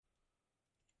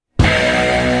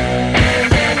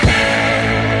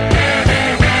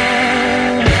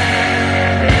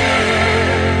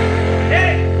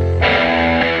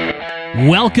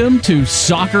Welcome to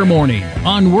Soccer Morning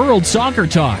on World Soccer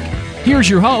Talk. Here's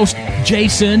your host,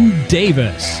 Jason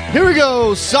Davis. Here we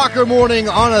go, Soccer Morning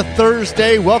on a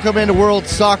Thursday. Welcome into World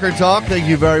Soccer Talk. Thank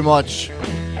you very much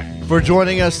for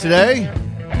joining us today.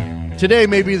 Today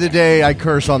may be the day I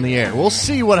curse on the air. We'll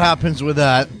see what happens with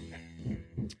that.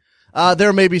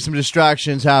 There may be some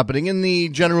distractions happening in the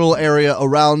general area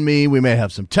around me. We may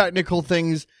have some technical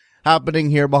things happening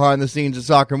here behind the scenes of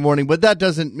Soccer Morning, but that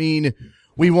doesn't mean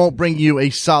we won't bring you a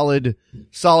solid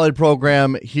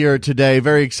program here today.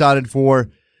 Very excited for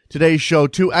today's show.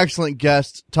 Two excellent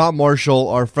guests. Tom Marshall,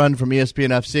 our friend from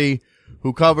ESPNFC,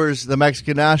 who covers the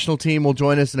Mexican national team, will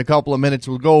join us in a couple of minutes.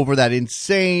 We'll go over that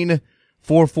insane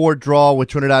 4-4 draw with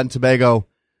Trinidad and Tobago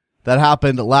that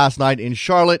happened last night in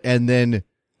Charlotte. And then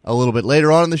a little bit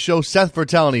later on in the show, Seth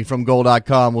Vertelney from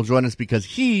Goal.com will join us because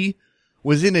he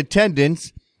was in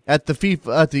attendance at the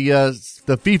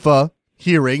FIFA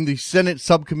hearing, the Senate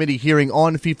subcommittee hearing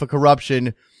on FIFA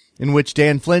corruption, in which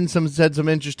Dan Flynn said some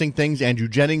interesting things. Andrew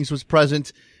Jennings was present.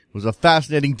 It was a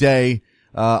fascinating day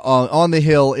on the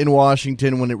Hill in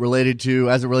Washington as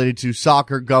it related to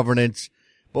soccer governance,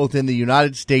 both in the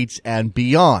United States and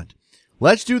beyond.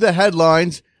 Let's do the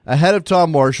headlines ahead of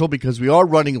Tom Marshall because we are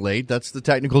running late. That's the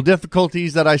technical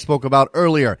difficulties that I spoke about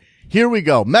earlier. Here we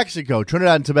go. Mexico,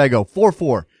 Trinidad and Tobago,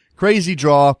 4-4. Crazy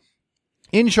draw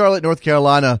in Charlotte, North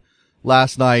Carolina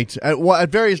last night. At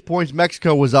various points,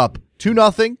 Mexico was up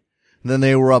 2-0. Then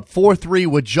they were up 4-3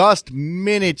 with just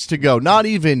minutes to go. Not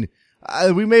even,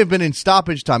 we may have been in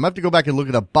stoppage time. I have to go back and look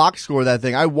at the box score of that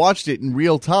thing. I watched it in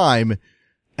real time,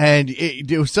 and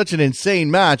it was such an insane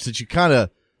match that you kind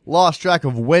of lost track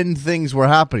of when things were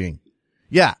happening.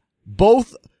 Yeah,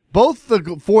 both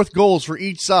the fourth goals for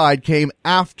each side came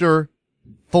after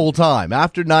full time,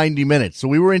 after 90 minutes. So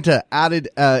we were into added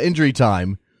injury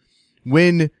time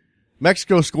when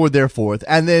Mexico scored their fourth,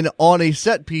 and then on a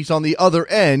set piece on the other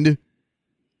end,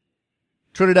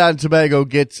 Trinidad and Tobago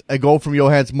gets a goal from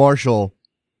Johannes Marshall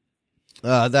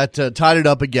that tied it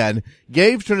up again,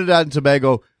 gave Trinidad and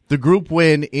Tobago the group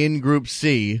win in Group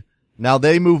C. Now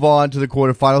they move on to the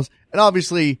quarterfinals, and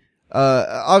obviously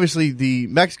the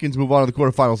Mexicans move on to the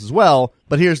quarterfinals as well,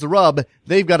 but here's the rub.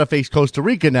 They've got to face Costa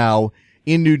Rica now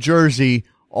in New Jersey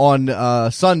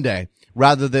on Sunday,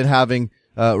 rather than having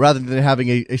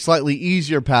a slightly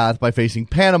easier path by facing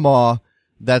Panama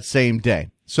that same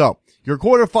day. So your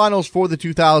quarterfinals for the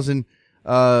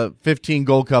 2015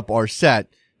 Gold Cup are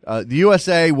set. The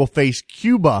USA will face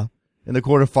Cuba in the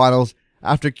quarterfinals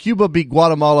after Cuba beat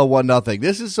Guatemala 1-0.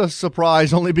 This is a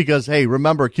surprise only because, hey,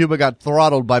 remember, Cuba got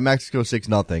throttled by Mexico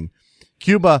 6-0.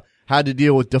 Cuba had to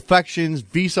deal with defections,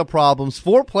 visa problems.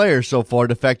 4 players so far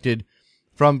defected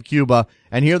from Cuba,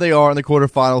 and here they are in the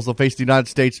quarterfinals. They'll face the United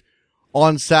States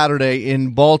on Saturday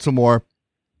in Baltimore.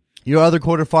 Your other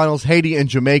quarterfinals, Haiti and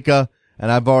Jamaica,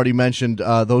 and I've already mentioned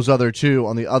those other two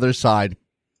on the other side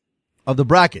of the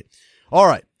bracket. All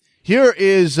right, here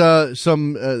is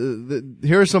some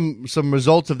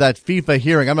results of that FIFA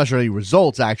hearing. I'm not sure any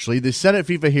results actually. The Senate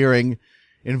FIFA hearing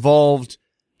involved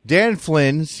Dan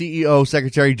Flynn, CEO,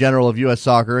 Secretary General of U.S.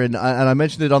 Soccer, and I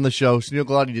mentioned it on the show. Sunil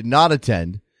Gulati did not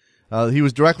attend. He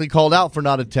was directly called out for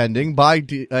not attending by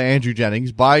Andrew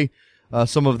Jennings, by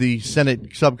some of the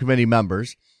Senate subcommittee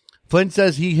members. Flynn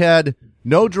says he had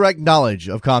no direct knowledge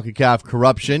of CONCACAF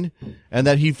corruption and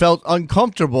that he felt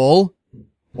uncomfortable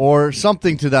or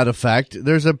something to that effect.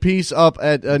 There's a piece up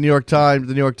at the New York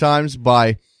Times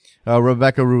by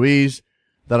Rebecca Ruiz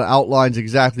that outlines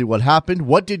exactly what happened.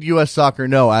 What did U.S. Soccer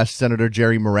know? Asked Senator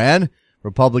Jerry Moran,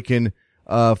 Republican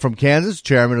from Kansas,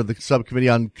 chairman of the Subcommittee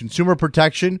on Consumer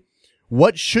Protection.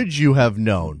 What should you have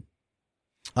known?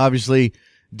 Obviously,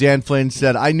 Dan Flynn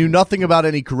said, I knew nothing about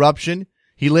any corruption.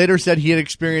 He later said he had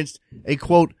experienced a,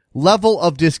 quote, level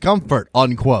of discomfort,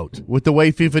 unquote, with the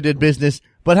way FIFA did business,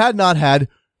 but had not had,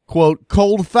 quote,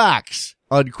 cold facts,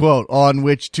 unquote, on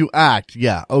which to act.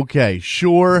 Yeah, okay,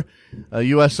 sure.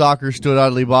 U.S. Soccer stood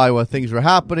idly by while things were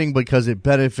happening because it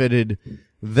benefited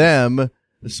them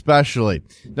especially.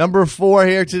 Number 4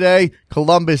 here today,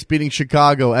 Columbus beating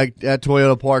Chicago at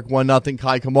Toyota Park 1-0.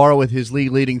 Kai Kamara with his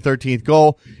leading 13th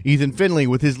goal. Ethan Finley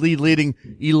with his leading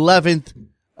 11th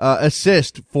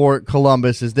assist for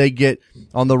Columbus as they get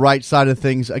on the right side of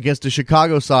things against a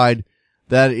Chicago side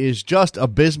that is just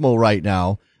abysmal right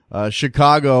now.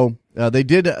 Chicago, they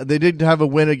did have a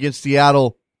win against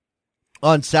Seattle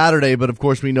on Saturday, but of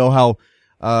course we know how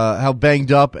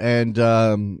banged up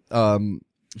and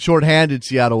shorthanded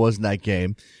Seattle was in that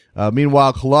game.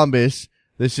 Meanwhile, Columbus,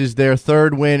 this is their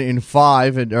third win in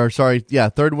 5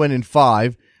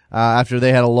 after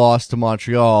they had a loss to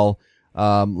Montreal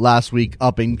last week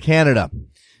up in Canada.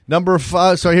 Number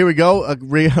 5. So here we go.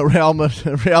 Real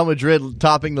Madrid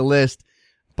topping the list.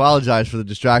 Apologize for the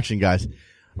distraction, guys.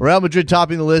 Real Madrid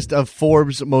topping the list of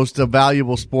Forbes' most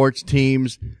valuable sports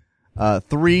teams.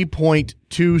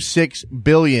 $3.26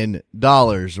 billion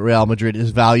Real Madrid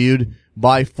is valued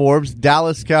by Forbes.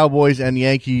 Dallas Cowboys and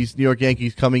New York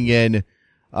Yankees coming in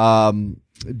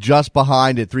just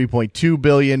behind at $3.2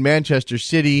 billion. Manchester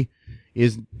City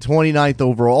is 29th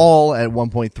overall at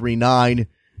 1.39.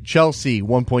 Chelsea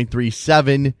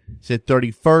 1.37. It's at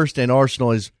 31st, and Arsenal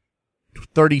is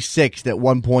 36th at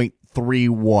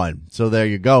 1.31. So there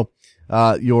you go.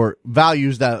 Your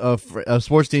values that of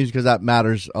sports teams, because that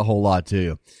matters a whole lot to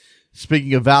you.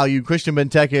 Speaking of value, Christian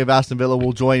Benteke of Aston Villa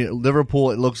will join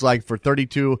Liverpool, it looks like, for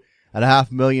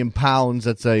 £32.5 million.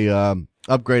 That's a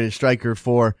upgraded striker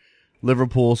for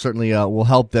Liverpool. Certainly will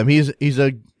help them. He's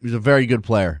a very good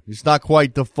player. He's not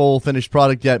quite the full finished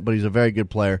product yet, but he's a very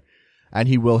good player, and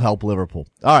he will help Liverpool.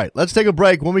 All right, let's take a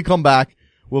break. When we come back,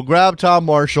 we'll grab Tom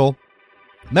Marshall.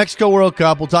 Mexico World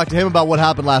Cup. We'll talk to him about what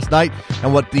happened last night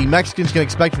and what the Mexicans can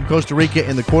expect from Costa Rica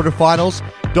in the quarterfinals.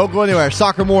 Don't go anywhere.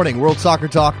 Soccer Morning,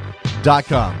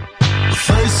 WorldSoccerTalk.com.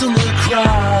 Face in the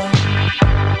crowd,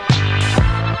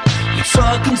 you're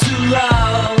talking too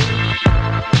loud,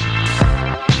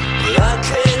 but I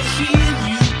can't hear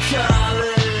you calling.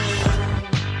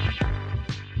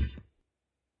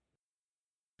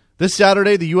 This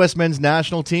Saturday, the U.S. men's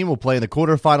national team will play in the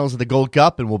quarterfinals of the Gold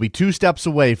Cup and will be 2 steps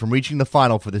away from reaching the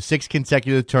final for the 6th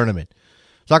consecutive tournament.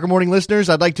 Soccer Morning listeners,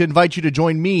 I'd like to invite you to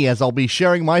join me as I'll be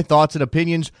sharing my thoughts and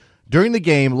opinions during the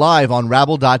game live on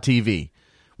Rabble.tv.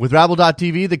 With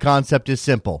Rabble.tv, the concept is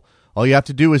simple. All you have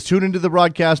to do is tune into the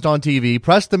broadcast on TV,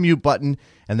 press the mute button,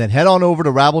 and then head on over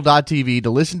to Rabble.tv to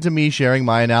listen to me sharing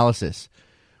my analysis.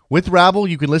 With Rabble,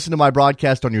 you can listen to my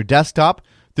broadcast on your desktop,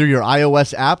 through your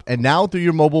iOS app, and now through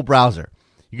your mobile browser.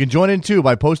 You can join in too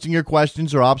by posting your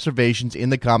questions or observations in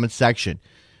the comments section.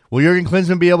 Will Jurgen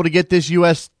Klinsmann be able to get this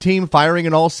U.S. team firing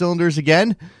in all cylinders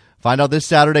again? Find out this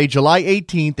Saturday, July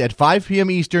 18th at 5 p.m.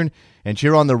 Eastern, and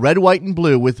cheer on the red, white, and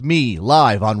blue with me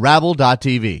live on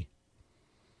Rabble.tv.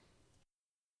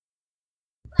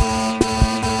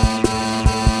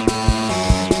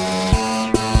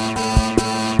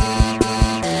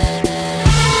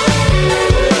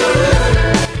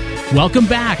 Welcome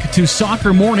back to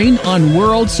Soccer Morning on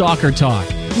World Soccer Talk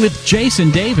with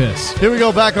Jason Davis. Here we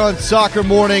go, back on Soccer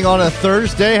Morning on a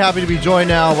Thursday. Happy to be joined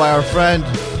now by our friend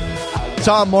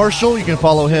Tom Marshall. You can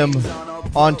follow him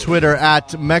on Twitter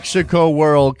at Mexico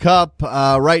World Cup.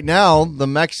 Right now, the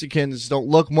Mexicans don't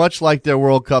look much like their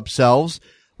World Cup selves.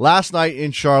 Last night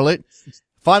in Charlotte,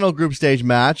 final group stage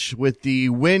match with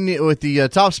the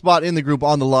top spot in the group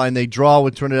on the line. They draw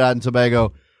with Trinidad and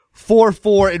Tobago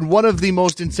 4-4 in one of the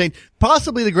most insane,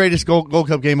 possibly the greatest Gold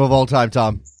Cup game of all time,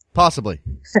 Tom. Possibly.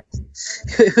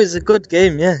 It was a good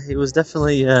game, yeah. It was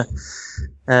definitely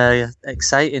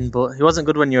exciting, but it wasn't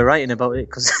good when you were writing about it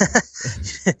because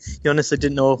you honestly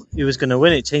didn't know who was going to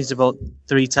win. It changed about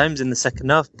 3 times in the second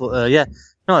half, but a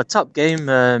top game.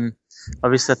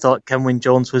 Obviously, I thought Ken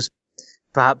Wynne-Jones was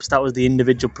perhaps that was the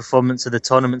individual performance of the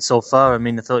tournament so far. I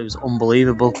mean, I thought it was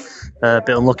unbelievable. A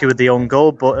bit unlucky with the own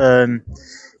goal, but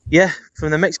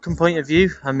from the Mexican point of view,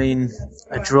 I mean,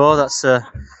 a draw, that's a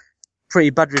pretty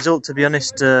bad result, to be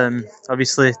honest.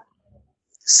 Obviously,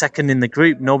 second in the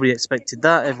group, nobody expected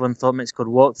that. Everyone thought Mexico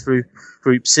would walk through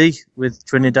Group C with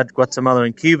Trinidad, Guatemala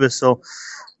and Cuba. So,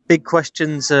 big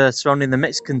questions surrounding the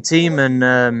Mexican team.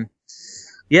 And,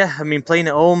 playing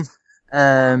at home,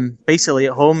 basically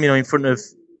at home, in front of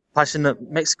passionate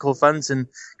Mexico fans, and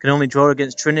can only draw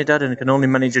against Trinidad and can only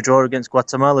manage a draw against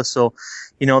Guatemala. So,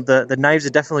 the knives are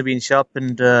definitely being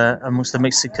sharpened amongst the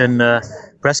Mexican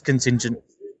press contingent.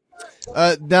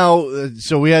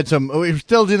 So we're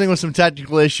still dealing with some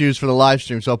technical issues for the live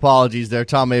stream, so apologies there.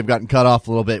 Tom may have gotten cut off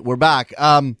a little bit. We're back.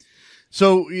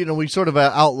 So, we sort of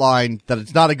outlined that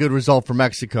it's not a good result for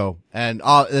Mexico, and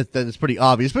that it's pretty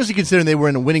obvious, especially considering they were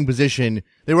in a winning position.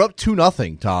 They were up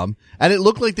 2-0, Tom, and it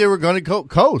looked like they were going to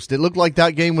coast. It looked like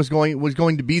that game was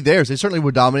going to be theirs. They certainly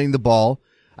were dominating the ball,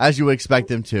 as you would expect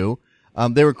them to.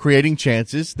 They were creating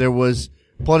chances. There was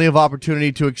plenty of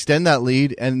opportunity to extend that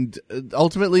lead, and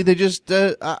ultimately they just,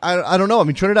 I don't know. I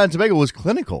mean, Trinidad and Tobago was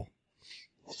clinical.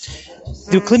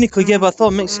 They were clinical, yeah, but I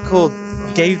thought Mexico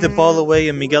gave the ball away,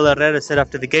 and Miguel Herrera said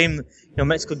after the game,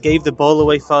 Mexico gave the ball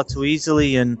away far too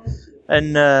easily and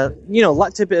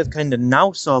lacked a bit of kind of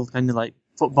nous, or kind of like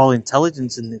football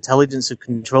intelligence and intelligence of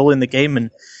controlling the game,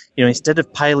 and, instead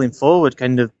of piling forward,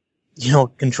 kind of,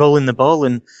 controlling the ball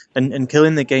and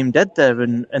killing the game dead there,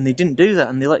 and they didn't do that,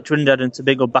 and they let Trinidad and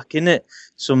Tobago back in it.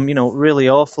 Some, really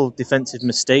awful defensive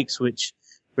mistakes, which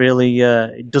really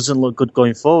it doesn't look good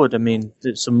going forward. I mean,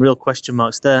 there's some real question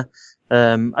marks there.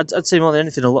 I'd say more than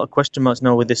anything, a lot of question marks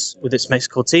now with this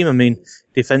Mexico team. I mean,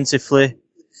 defensively,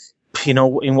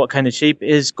 in what kind of shape it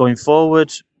is going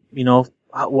forward,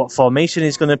 what formation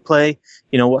he's going to play,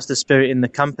 what's the spirit in the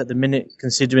camp at the minute,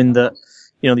 considering that,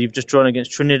 you've just drawn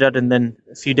against Trinidad and then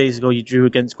a few days ago you drew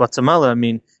against Guatemala. I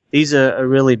mean, these are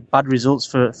really bad results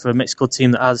for a Mexico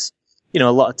team that has, a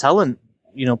lot of talent,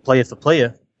 player for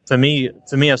player. For me,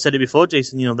 I've said it before,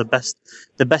 Jason,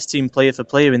 the best team player for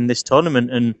player in this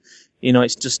tournament. And,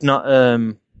 it's just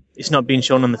not being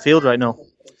shown on the field right now.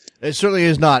 It certainly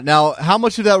is not. Now, how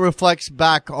much of that reflects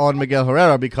back on Miguel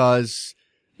Herrera? Because,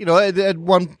 at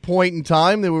one point in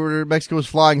time, Mexico was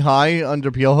flying high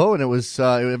under Piojo, and it was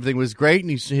everything was great,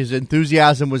 and his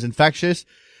enthusiasm was infectious.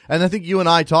 And I think you and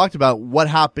I talked about what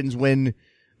happens when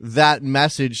that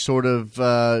message sort of,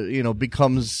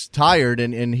 becomes tired,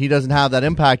 and he doesn't have that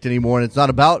impact anymore. And it's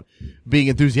not about being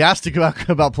enthusiastic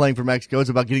about playing for Mexico; it's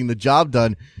about getting the job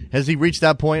done. Has he reached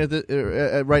that point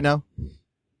right now?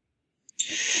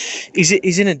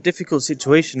 He's in a difficult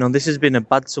situation. This has been a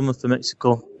bad summer for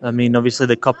Mexico. I mean, obviously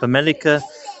the Copa America,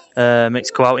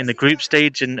 Mexico out in the group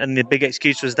stage, and the big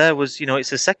excuse was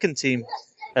it's a second team.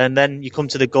 And then you come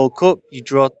to the Gold Cup, you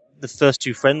draw the first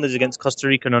two friendlies against Costa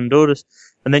Rica and Honduras,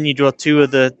 and then you draw two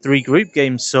of the three group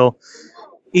games. So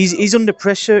he's under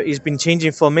pressure. He's been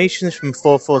changing formations from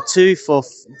 4-4-2,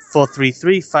 4-4-3-3,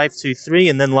 5-2-3,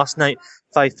 and then last night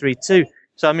 5-3-2.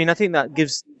 So I mean, I think that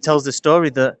tells the story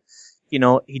that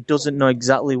he doesn't know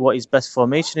exactly what his best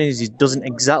formation is. He doesn't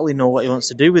exactly know what he wants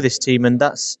to do with his team, and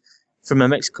that's, from a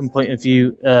Mexican point of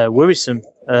view, worrisome.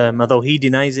 Although he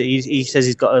denies it, he says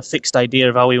he's got a fixed idea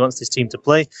of how he wants his team to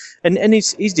play, and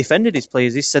he's defended his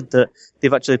players. He said that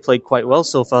they've actually played quite well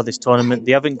so far this tournament.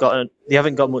 They haven't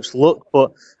got much luck,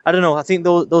 but I don't know. I think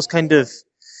those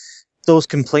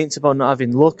complaints about not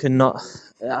having luck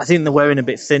I think they're wearing a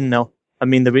bit thin now. I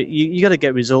mean, you got to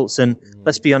get results, and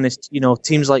let's be honest,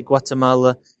 teams like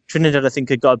Guatemala, Trinidad, I think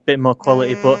have got a bit more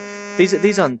quality, but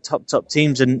these aren't top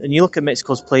teams, and you look at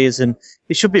Mexico's players, and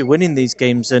they should be winning these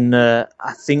games, and I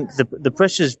think the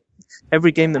pressure's,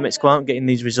 every game that Mexico aren't getting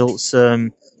these results,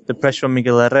 the pressure on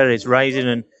Miguel Herrera is rising,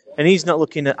 and he's not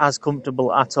looking as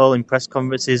comfortable at all in press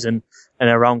conferences and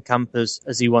around camp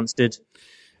as he once did.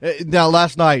 Now,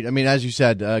 last night, I mean, as you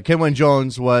said, Kenwin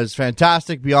Jones was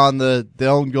fantastic beyond the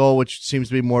own goal, which seems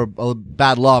to be more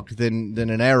bad luck than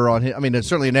an error on him. I mean, it's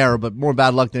certainly an error, but more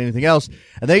bad luck than anything else.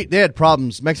 And they had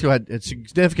problems. Mexico had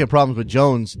significant problems with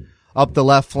Jones up the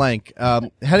left flank.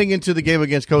 Heading into the game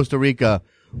against Costa Rica,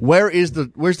 where's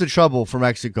the trouble for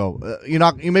Mexico?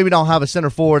 You maybe don't have a center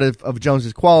forward of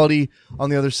Jones's quality on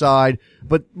the other side,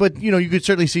 but you could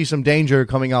certainly see some danger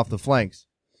coming off the flanks.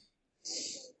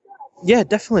 Yeah,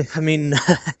 definitely.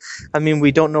 I mean,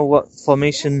 we don't know what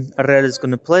formation Herrera's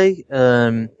going to play.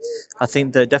 I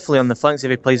think that definitely on the flanks, if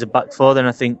he plays a back four, then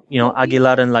I think,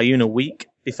 Aguilar and Layun are weak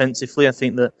defensively. I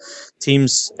think that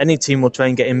any team will try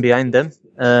and get in behind them.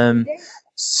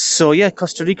 So yeah,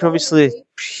 Costa Rica, obviously,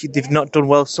 they've not done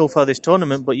well so far this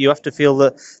tournament, but you have to feel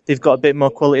that they've got a bit more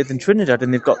quality than Trinidad,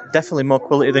 and they've got definitely more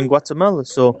quality than Guatemala.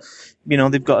 So,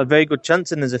 they've got a very good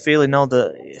chance, and there's a feeling now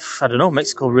that, I don't know,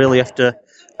 Mexico really have to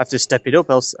step it up,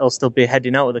 else they'll be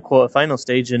heading out of the quarterfinal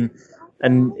stage, and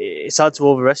it's hard to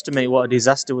overestimate what a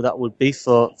disaster that would be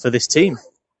for this team.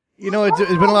 It's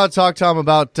been a lot of talk, Tom,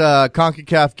 about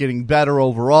CONCACAF getting better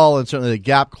overall, and certainly the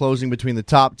gap closing between the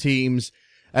top teams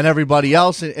and everybody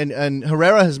else. And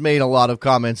Herrera has made a lot of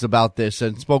comments about this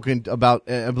and spoken about,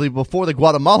 I believe, before the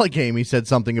Guatemala game, he said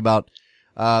something about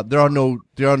there are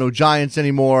no giants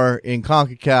anymore in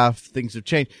CONCACAF. Things have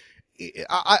changed.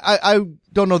 I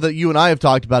don't know that you and I have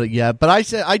talked about it yet, but I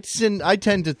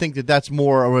tend to think that that's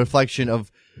more a reflection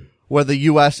of where the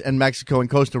U.S. and Mexico and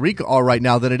Costa Rica are right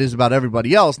now than it is about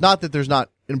everybody else. Not that there's not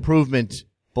improvement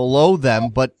below them,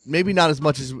 but maybe not as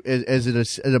much as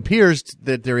it appears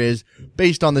that there is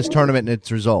based on this tournament and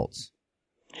its results.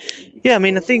 Yeah,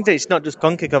 I think that it's not just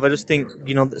CONCACAF. I just think,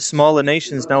 the smaller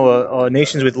nations now are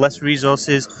nations with less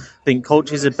resources. I think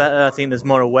coaches are better. I think there's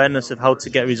more awareness of how to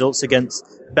get results against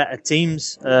better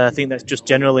teams. I think that's just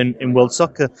general in world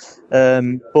soccer.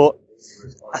 But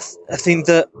I think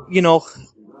that,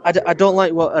 I don't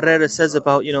like what Herrera says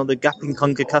about, the gap in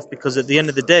CONCACAF, because at the end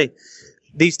of the day,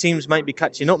 these teams might be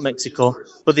catching up Mexico.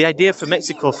 But the idea for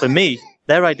Mexico, for me,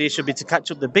 their idea should be to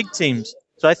catch up the big teams.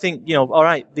 So I think, all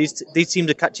right, these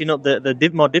teams are catching up.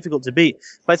 They're more difficult to beat.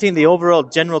 But I think the overall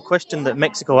general question that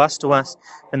Mexico has to ask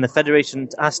and the Federation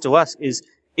has to ask is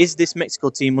is this Mexico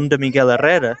team under Miguel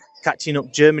Herrera catching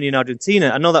up Germany and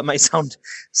Argentina? I know that might sound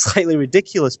slightly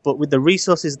ridiculous, but with the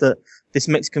resources that this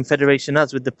Mexican Federation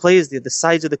has, with the players, the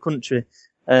size of the country,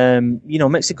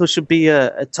 Mexico should be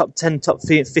a top 10, top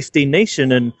 15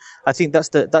 nation. And I think that's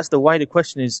the wider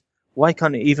question is, why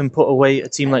can't it even put away a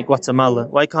team like Guatemala?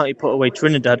 Why can't it put away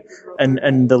Trinidad?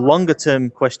 And the longer term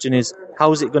question is,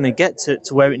 how is it going to get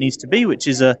to where it needs to be, which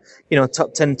is a,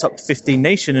 top 10, top 15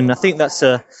 nation? And I think that's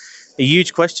a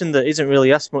huge question that isn't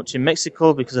really asked much in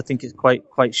Mexico, because I think it's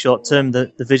quite short term,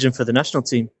 the vision for the national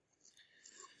team.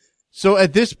 So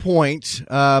at this point,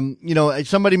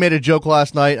 somebody made a joke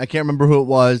last night. I can't remember who it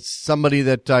was. Somebody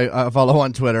that I follow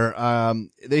on Twitter.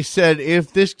 They said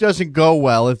if this doesn't go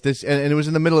well, and it was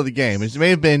in the middle of the game. It may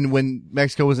have been when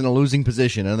Mexico was in a losing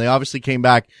position, and they obviously came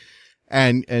back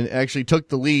and actually took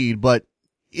the lead. But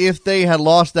if they had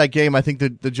lost that game, I think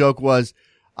the joke was,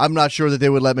 I'm not sure that they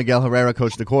would let Miguel Herrera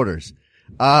coach the quarters.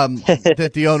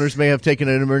 That the owners may have taken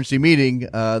an emergency meeting,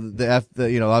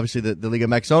 obviously the Liga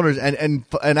MX owners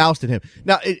and ousted him.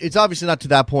 Now, it's obviously not to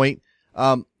that point.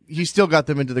 He still got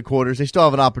them into the quarters. They still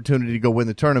have an opportunity to go win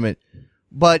the tournament.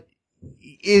 But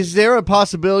is there a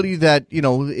possibility that,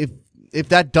 if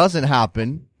that doesn't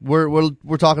happen,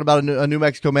 we're talking about a New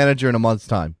Mexico manager in a month's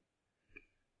time?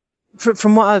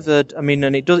 From what I've heard,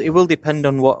 and it will depend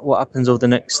on what happens over the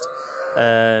next,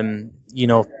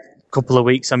 couple of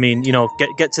weeks.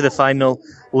 Get to the final,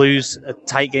 lose a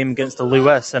tight game against the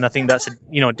US, and I think that's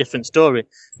a different story.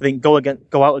 I think go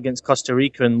out against Costa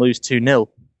Rica and lose 2-0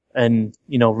 and,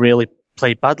 really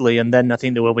play badly, and then I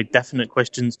think there will be definite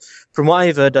questions. From what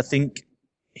I've heard, I think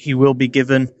he will be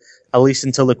given at least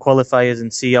until the qualifiers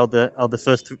and see how the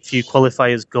first few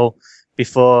qualifiers go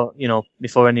before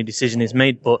any decision is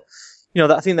made. But,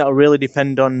 I think that will really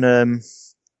depend on the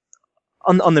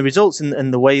results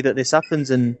and the way that this happens.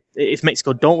 And if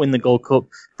Mexico don't win the Gold Cup,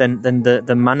 then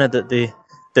the manner that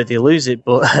they lose it.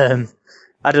 But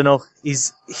I don't know.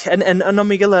 And on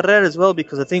Miguel Herrera as well,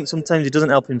 because I think sometimes he doesn't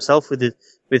help himself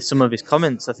with some of his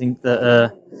comments. I think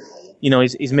that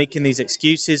he's making these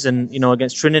excuses, and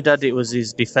against Trinidad it was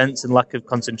his defense and lack of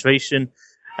concentration,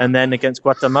 and then against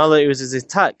Guatemala it was his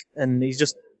attack, and he's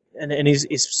just and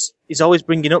he's always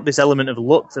bringing up this element of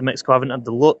luck that Mexico haven't had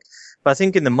the luck. But I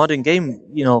think in the modern game,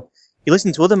 you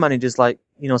listen to other managers like,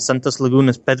 Santos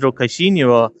Laguna's Pedro Caixinha,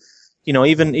 or,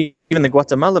 even the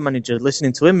Guatemala manager,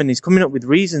 listening to him, and he's coming up with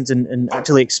reasons and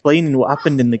actually explaining what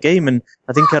happened in the game. And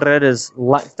I think Herrera's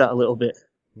lacked that a little bit.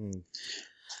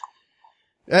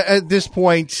 At this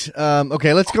point,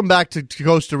 let's come back to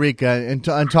Costa Rica and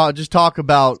talk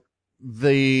about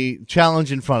the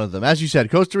challenge in front of them. As you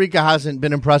said, Costa Rica hasn't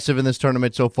been impressive in this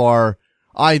tournament so far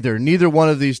either. Neither one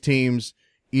of these teams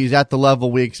is at the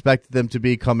level we expected them to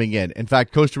be coming in. In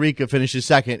fact, Costa Rica finishes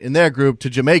second in their group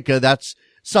to Jamaica. That's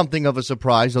something of a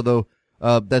surprise, although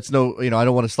that's I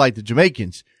don't want to slight the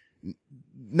Jamaicans.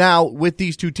 Now, with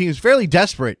these two teams fairly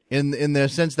desperate in the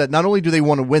sense that not only do they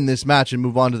want to win this match and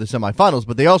move on to the semifinals,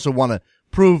 but they also want to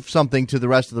prove something to the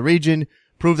rest of the region,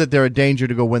 prove that they're a danger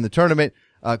to go win the tournament.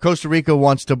 Costa Rica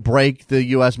wants to break the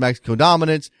U.S.-Mexico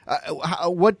dominance.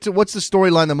 What's the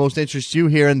storyline that most interests you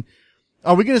here? And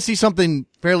are we going to see something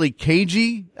fairly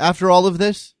cagey after all of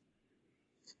this?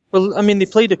 Well, they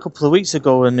played a couple of weeks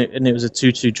ago and it was a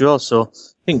 2-2 draw, so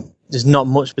I think there's not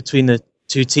much between the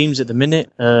two teams at the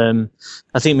minute. I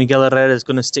think Miguel Herrera is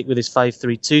going to stick with his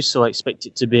 5-3-2, so I expect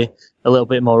it to be a little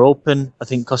bit more open. I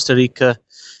think Costa Rica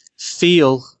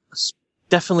feel,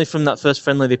 definitely from that first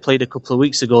friendly they played a couple of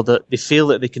weeks ago, that they feel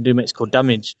that they can do Mexico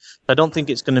damage. I don't think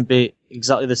it's going to be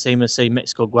exactly the same as, say,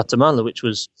 Mexico-Guatemala, which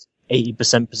was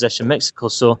 80% possession Mexico.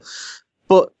 So,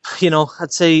 but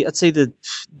I'd say that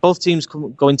both teams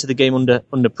go into the game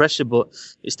under pressure, but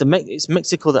it's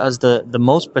Mexico that has the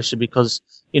most pressure, because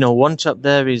one chap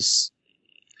there is,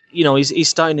 he's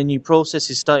starting a new process,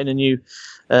 he's starting a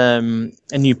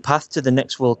new path to the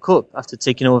next World Cup after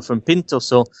taking over from Pinto.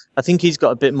 So I think he's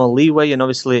got a bit more leeway, and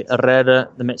obviously Herrera,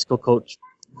 the Mexico coach,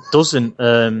 doesn't.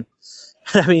 I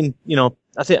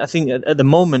think at the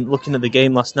moment, looking at the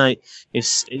game last night,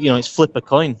 it's flip a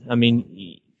coin.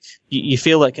 You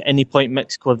feel like at any point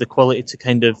Mexico have the quality to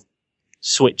kind of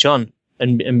switch on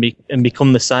and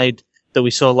become the side that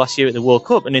we saw last year at the World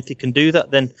Cup. And if they can do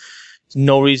that, then there's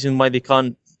no reason why they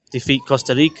can't defeat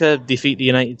Costa Rica, defeat the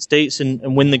United States,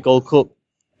 and win the Gold Cup.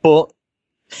 But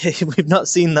we've not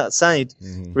seen that side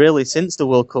really since the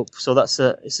World Cup. So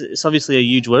it's obviously a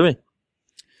huge worry.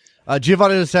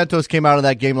 Giovanni Dos Santos came out of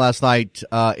that game last night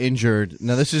injured.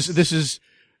 Now this is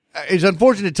it's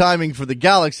unfortunate timing for the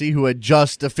Galaxy, who had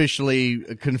just officially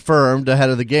confirmed ahead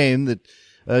of the game that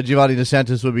Giovanni Dos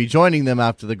Santos would be joining them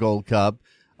after the Gold Cup.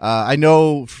 I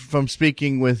know from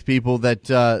speaking with people that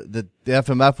the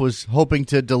FMF was hoping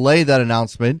to delay that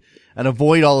announcement and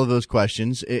avoid all of those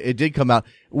questions. It did come out.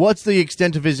 What's the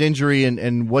extent of his injury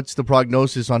and what's the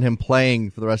prognosis on him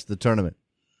playing for the rest of the tournament?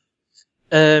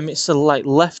 It's a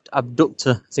left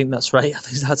abductor. I think that's right. I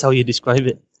think that's how you describe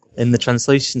it in the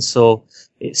translation. So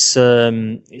it's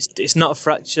not a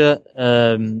fracture.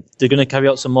 They're going to carry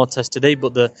out some more tests today,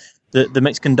 but the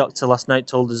Mexican doctor last night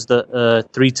told us that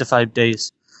 3 to 5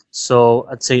 days. So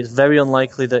I'd say it's very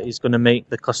unlikely that he's going to make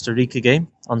the Costa Rica game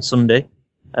on Sunday,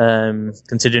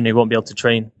 considering he won't be able to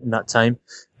train in that time.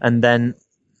 And then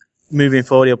moving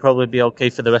forward, he'll probably be okay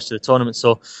for the rest of the tournament.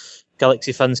 So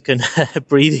Galaxy fans can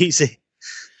breathe easy.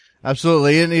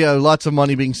 Absolutely, and lots of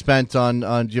money being spent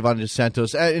on Giovanni Dos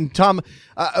Santos. And Tom,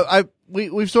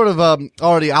 we've sort of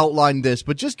already outlined this,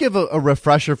 but just give a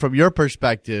refresher from your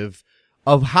perspective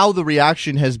of how the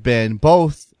reaction has been,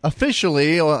 both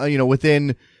officially,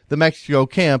 within the Mexico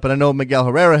camp, and I know Miguel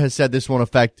Herrera has said this won't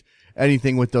affect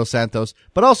anything with Dos Santos,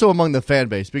 but also among the fan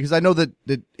base, because I know that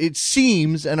it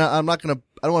seems, and I don't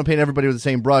want to paint everybody with the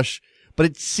same brush, but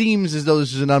it seems as though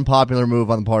this is an unpopular move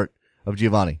on the part of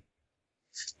Giovanni.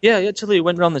 Yeah, he actually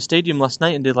went around the stadium last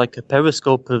night and did like a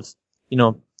periscope of,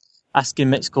 asking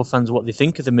Mexico fans what they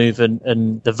think of the move,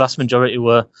 and the vast majority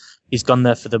were, he's gone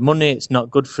there for the money, it's not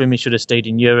good for him, he should have stayed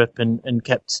in Europe and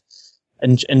kept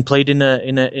and played in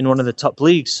one of the top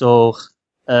leagues. So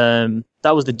that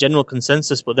was the general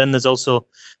consensus. But then there's also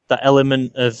that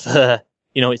element of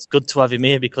it's good to have him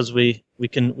here because we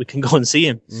can go and see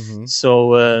him. Mm-hmm.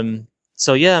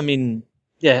 So yeah, I mean,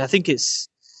 yeah, I think it's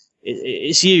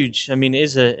huge. I mean, it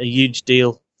is a huge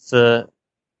deal for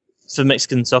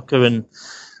Mexican soccer, and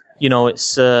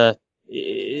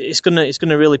it's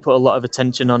gonna really put a lot of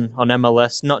attention on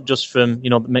MLS, not just from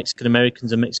Mexican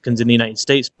Americans and Mexicans in the United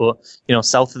States, but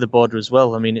south of the border as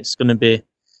well. I mean, it's going to be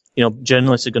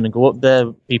journalists are going to go up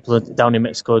there. People down in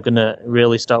Mexico are going to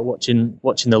really start watching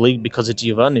the league because of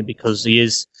Giovanni, because he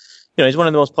is he's one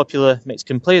of the most popular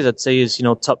Mexican players. I'd say is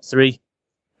top 3.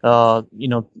 The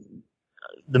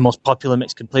most popular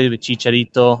Mexican player with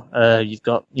Chicharito. You've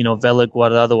got, Vela,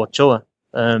 Guardado, Ochoa.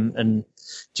 And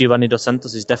Giovanni Dos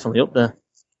Santos is definitely up there.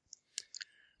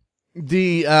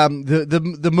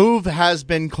 The move has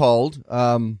been called,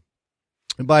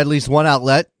 by at least one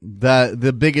outlet,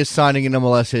 the biggest signing in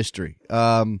MLS history.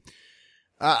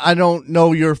 I don't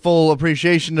know your full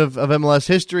appreciation of MLS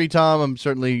history, Tom.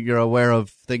 Certainly you're aware of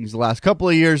things the last couple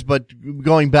of years, but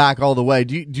going back all the way,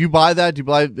 do you buy that? Do you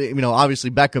buy,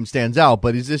 obviously Beckham stands out,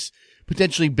 but is this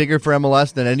potentially bigger for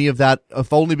MLS than any of that,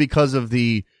 if only because of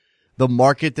the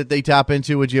market that they tap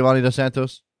into with Giovanni Dos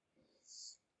Santos?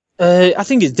 I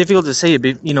think it's difficult to say,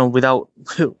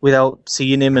 without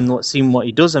seeing him and seeing what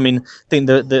he does. I mean, I think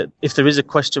that if there is a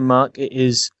question mark, it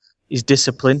is his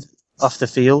discipline off the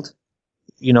field.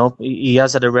 He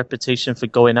has had a reputation for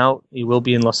going out. He will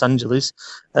be in Los Angeles.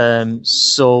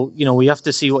 So, we have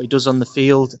to see what he does on the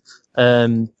field.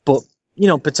 But,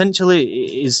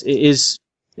 potentially it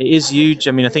is huge.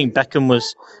 I mean, I think Beckham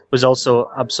was also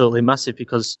absolutely massive,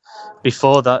 because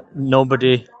before that,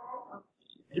 nobody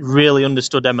really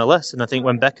understood MLS. And I think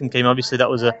when Beckham came, obviously that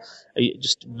was a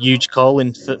just huge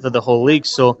calling for the whole league.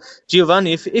 So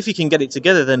Giovanni, if he can get it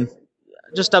together, then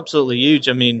just absolutely huge.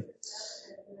 I mean,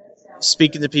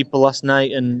 speaking to people last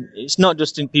night, and it's not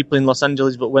just in people in Los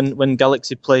Angeles, but when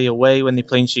Galaxy play away, when they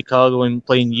play in Chicago and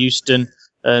play in Houston,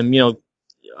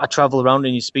 I travel around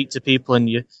and you speak to people, and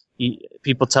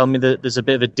people tell me that there's a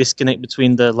bit of a disconnect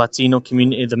between the Latino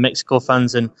community, the Mexico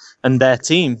fans, and their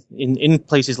team in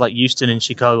places like Houston and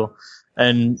Chicago.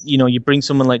 And, you bring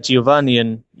someone like Giovanni,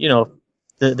 and,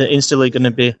 they're instantly going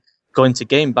to be going to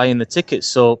game, buying the tickets.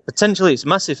 So potentially it's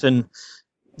massive. And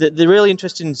the really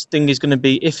interesting thing is going to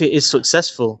be, if it is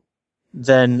successful,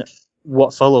 then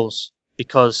what follows?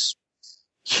 Because,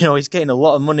 he's getting a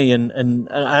lot of money, and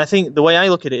I think the way I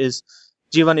look at it is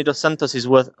Giovanni Dos Santos is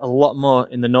worth a lot more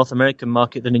in the North American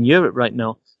market than in Europe right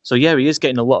now. So yeah, he is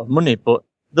getting a lot of money, but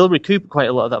they'll recoup quite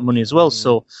a lot of that money as well. Mm.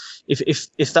 So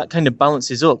if that kind of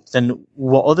balances up, then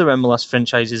what other MLS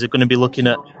franchises are going to be looking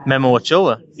at Memo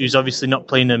Ochoa, who's obviously not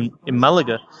playing in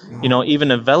Malaga, even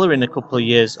a Vela in a couple of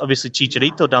years, obviously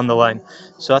Chicharito down the line.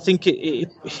 So I think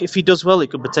if he does well,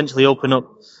 it could potentially open up,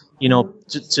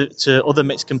 to other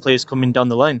Mexican players coming down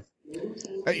the line.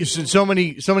 So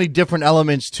many different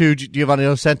elements to Giovanni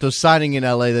Dos Santos signing in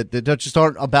LA that just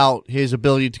aren't about his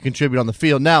ability to contribute on the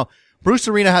field. Now, Bruce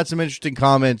Arena had some interesting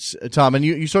comments, Tom, and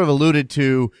you sort of alluded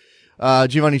to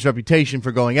Giovanni's reputation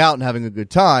for going out and having a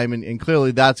good time, and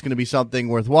clearly that's going to be something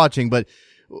worth watching. But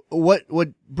what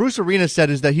Bruce Arena said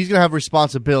is that he's going to have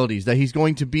responsibilities, that he's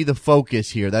going to be the focus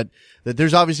here, that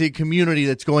there's obviously a community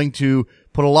that's going to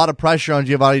put a lot of pressure on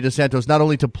Giovanni Dos Santos, not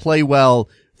only to play well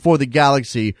for the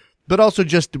Galaxy, but also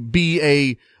just to be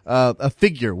a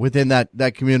figure within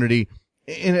that community.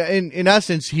 In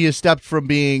essence, he has stepped from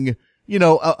being,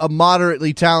 a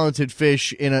moderately talented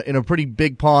fish in a pretty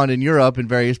big pond in Europe in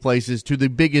various places to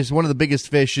one of the biggest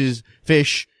fish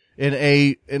in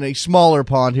a smaller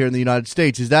pond here in the United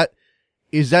States. Is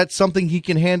that something he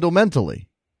can handle mentally?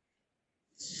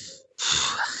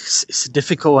 It's a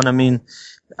difficult one. I mean,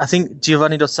 I think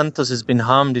Giovanni Dos Santos has been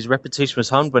harmed. His reputation was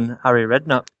harmed when Harry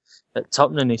Redknapp at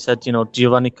Tottenham, he said,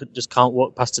 Giovanni just can't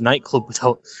walk past a nightclub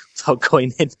without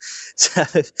going in.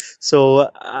 So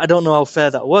I don't know how fair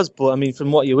that was, but I mean,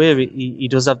 from what you hear, he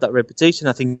does have that reputation.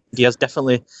 I think he has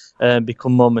definitely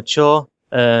become more mature.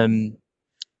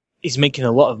 He's making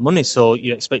a lot of money, so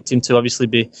you expect him to obviously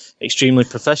be extremely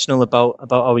professional about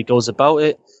how he goes about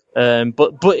it.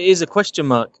 But it is a question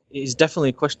mark. It is definitely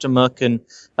a question mark, and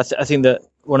I think that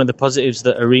one of the positives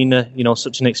that Arena,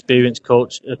 such an experienced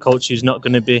a coach who's he's not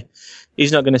going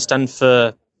to stand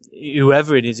for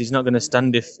whoever it is. He's not going to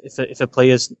stand if a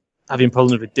player's having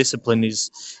problems with discipline. He's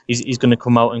going to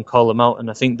come out and call them out, and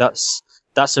I think that's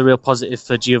a real positive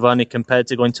for Giovanni compared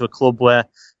to going to a club where,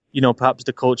 perhaps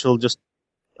the coach will just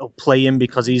play him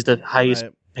because he's the highest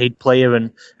paid player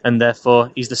and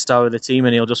therefore he's the star of the team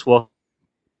and he'll just walk.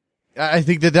 I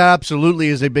think that absolutely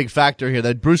is a big factor here,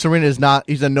 that Bruce Arena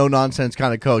he's a no-nonsense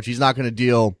kind of coach. He's not going to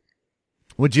deal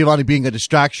with Giovanni being a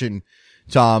distraction,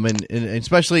 Tom, and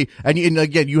especially, and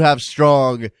again, you have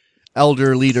strong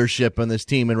elder leadership on this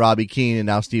team in Robbie Keane and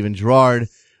now Steven Gerrard,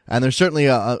 and there's certainly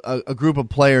a group of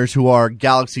players who are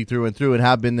Galaxy through and through and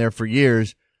have been there for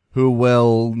years who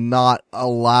will not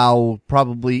allow,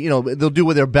 probably, they'll do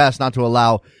with their best not to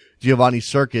allow Giovanni's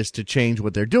circus to change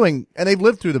what they're doing, and they've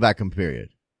lived through the Beckham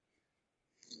period.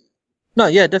 No,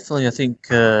 yeah, definitely. I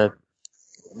think, I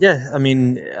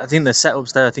mean, I think the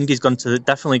setup's there. I think he's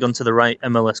definitely gone to the right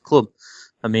MLS club.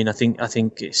 I mean, I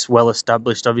think it's well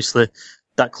established. Obviously,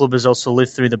 that club has also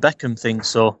lived through the Beckham thing,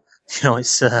 so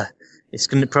it's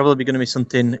probably going to be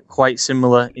something quite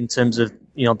similar in terms of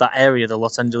that area, the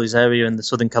Los Angeles area and the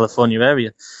Southern California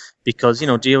area, because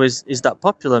Gio is that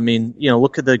popular. I mean,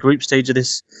 look at the group stage of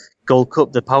this Gold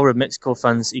Cup. The power of Mexico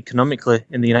fans economically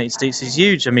in the United States is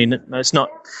huge. I mean, that's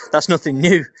nothing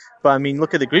new. But I mean,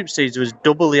 look at the group stage. There was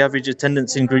double the average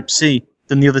attendance in Group C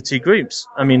than the other two groups.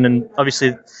 I mean, and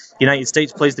obviously, the United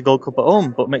States plays the Gold Cup at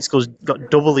home, but Mexico's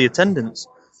got double the attendance.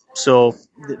 So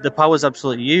the power's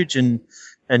absolutely huge, and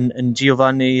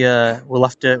Giovanni will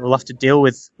have to deal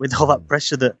with all that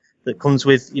pressure that comes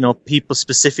with people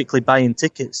specifically buying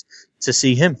tickets to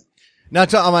see him. Now,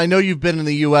 Tom, I know you've been in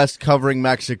the U.S. covering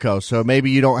Mexico, so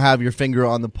maybe you don't have your finger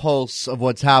on the pulse of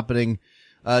what's happening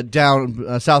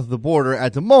down south of the border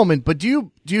at the moment. But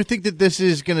do you think that this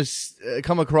is going to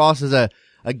come across as a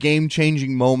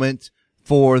game-changing moment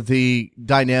for the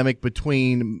dynamic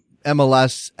between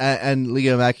MLS and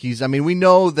Liga MX? I mean, we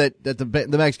know that the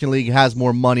Mexican League has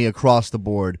more money across the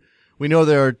board. We know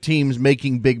there are teams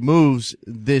making big moves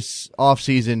this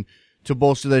offseason to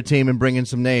bolster their team and bring in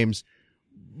some names.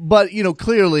 But,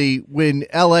 clearly when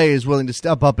LA is willing to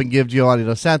step up and give Giovanni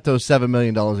Dos Santos $7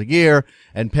 million a year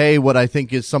and pay what I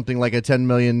think is something like a $10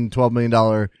 million, $12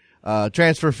 million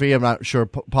transfer fee, I'm not sure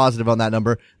positive on that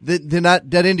number, then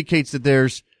that indicates that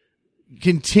there's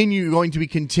going to be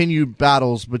continued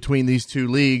battles between these two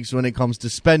leagues when it comes to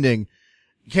spending.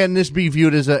 Can this be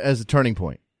viewed as a turning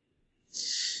point?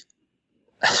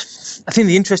 I think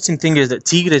the interesting thing is that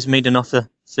Tigres made an offer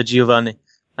for Giovanni.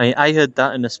 I heard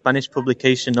that, and a Spanish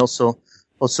publication also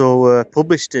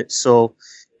published it. So,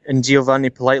 and Giovanni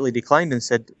politely declined and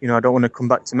said, I don't want to come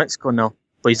back to Mexico now.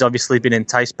 But he's obviously been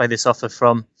enticed by this offer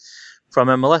from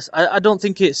MLS. I don't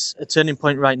think it's a turning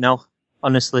point right now,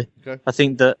 honestly. Okay. I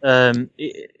think that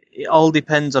it all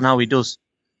depends on how he does.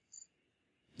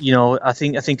 I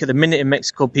think at the minute in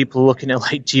Mexico, people are looking at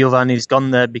like Giovanni's gone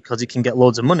there because he can get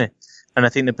loads of money. And I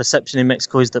think the perception in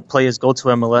Mexico is that players go to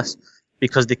MLS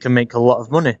because they can make a lot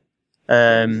of money.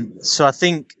 So I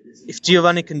think if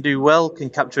Giovanni can do well,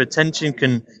 can capture attention,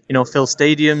 can, fill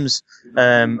stadiums,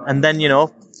 and then,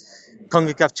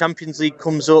 CONCACAF Champions League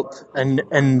comes up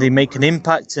and they make an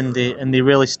impact and they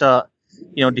really start,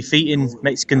 defeating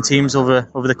Mexican teams over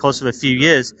the course of a few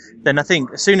years, then I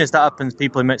think as soon as that happens,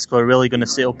 people in Mexico are really going to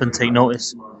sit up and take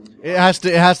notice. It has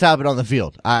to happen on the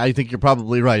field. I think you're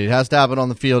probably right. It has to happen on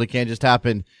the field. It can't just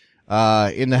happen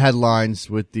in the headlines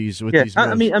with these moves.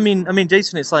 I mean,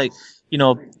 Jason, it's like,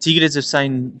 Tigres have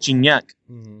signed Gignac,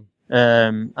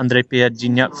 André Pierre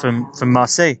Gignac from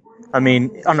Marseille. I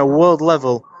mean, on a world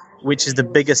level, which is the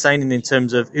bigger signing in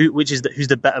terms of who's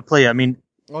the better player? I mean,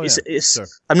 Sure.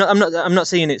 I'm not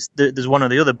saying there's one or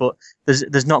the other, but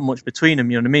there's not much between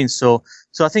them. You know what I mean? So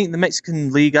I think the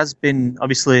Mexican league has been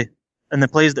obviously, and the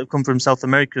players that have come from South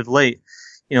America of late,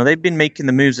 you know, they've been making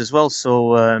the moves as well.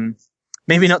 So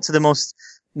maybe not to the most.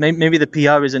 Maybe the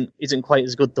PR isn't quite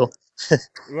as good though.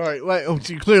 Right. Oh,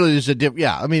 clearly, there's a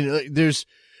I mean, there's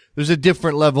a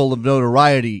different level of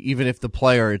notoriety, even if the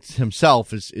player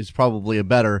himself is probably a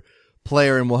better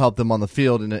player and will help them on the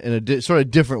field in a sort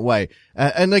of different way.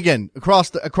 And again,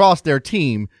 across their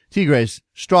team, Tigres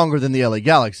stronger than the LA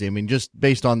Galaxy. I mean, just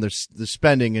based on the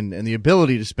spending and the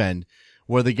ability to spend,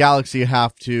 where the Galaxy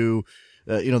have to,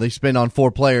 they spend on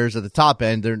 4 players at the top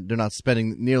end. They're not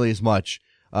spending nearly as much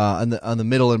on the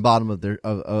middle and bottom of their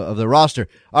roster.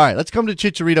 All right, let's come to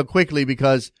Chicharito quickly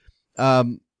because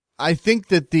I think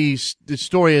that the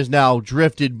story has now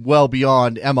drifted well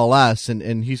beyond MLS,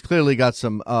 and he's clearly got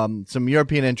some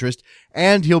European interest,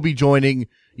 and he'll be joining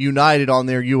United on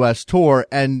their U.S. tour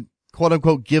and quote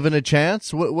unquote given a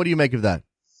chance. What do you make of that?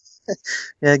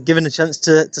 Yeah, given a chance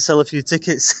to sell a few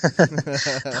tickets.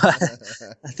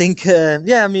 I think,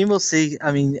 I mean, we'll see.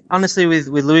 I mean, honestly, with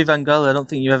Louis van Gaal, I don't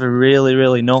think you ever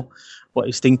really know what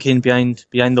he's thinking behind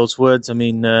those words. I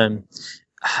mean,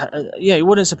 it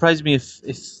wouldn't surprise me if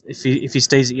he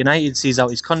stays at United, sees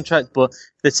out his contract, but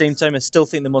at the same time, I still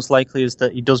think the most likely is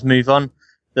that he does move on.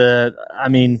 I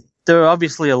mean, there are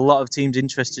obviously a lot of teams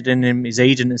interested in him. His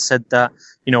agent has said that,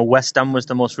 you know, West Ham was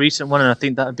the most recent one, and I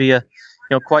think that would be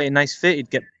quite a nice fit. He'd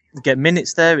get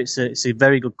minutes there. It's a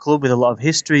very good club with a lot of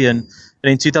history, and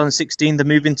in 2016 they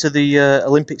moved into the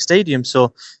Olympic Stadium,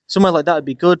 so somewhere like that would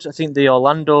be good. I think the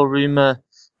Orlando rumour,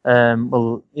 I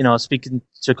was speaking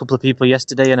to a couple of people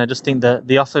yesterday, and I just think that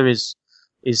the offer is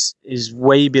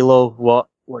way below what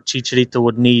Chicharito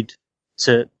would need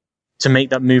to make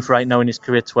that move right now in his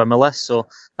career to MLS. So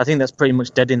I think that's pretty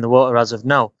much dead in the water as of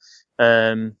now.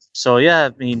 I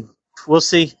mean, we'll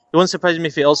see. It won't surprise me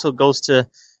if it also goes to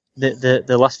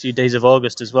the last few days of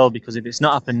August as well, because if it's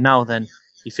not happened now, then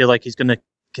you feel like he's going to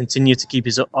continue to keep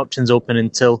his options open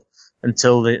until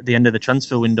the end of the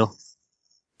transfer window.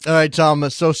 All right, Tom.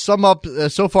 So sum up.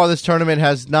 So far, this tournament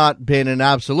has not been an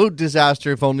absolute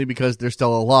disaster, if only because they're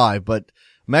still alive. But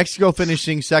Mexico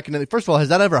finishing second. First of all, has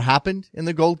that ever happened in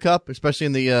the Gold Cup, especially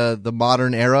in the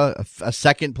modern era? A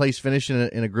second place finish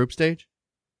in a group stage?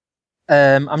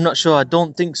 I'm not sure. I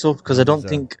don't think so, because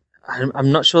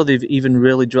I'm not sure they've even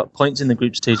really dropped points in the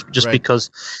group stage, just right. Because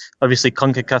obviously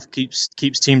CONCACAF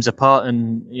keeps teams apart,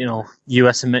 and you know,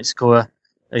 US and Mexico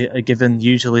are given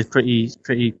usually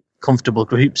pretty comfortable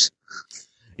groups.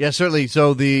 Yeah, certainly.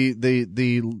 So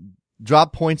the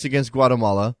drop points against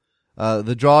Guatemala,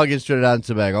 the draw against Trinidad and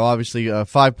Tobago, obviously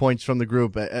 5 points from the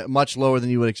group, much lower than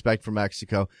you would expect from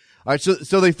Mexico. All right,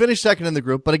 so they finished second in the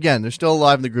group, but again, they're still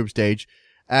alive in the group stage.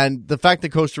 And the fact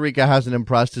that Costa Rica hasn't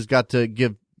impressed has got to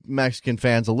give Mexican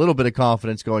fans a little bit of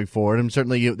confidence going forward. And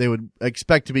certainly they would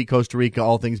expect to beat Costa Rica,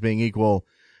 all things being equal,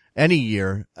 any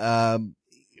year.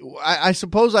 I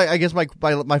suppose, I guess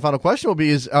my final question will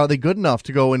be, are they good enough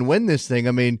to go and win this thing?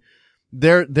 I mean,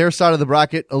 their side of the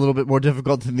bracket, a little bit more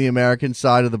difficult than the American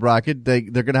side of the bracket. They're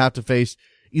going to have to face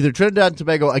either Trinidad and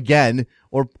Tobago again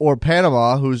or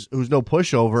Panama, who's no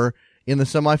pushover in the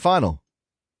semifinal.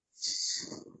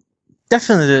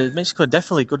 Definitely, Mexico are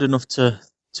definitely good enough to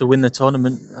win the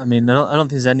tournament. I mean, I don't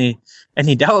think there's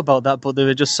any doubt about that. But there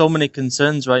are just so many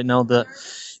concerns right now that,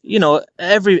 you know,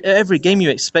 every game you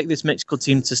expect this Mexico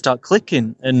team to start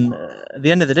clicking, and at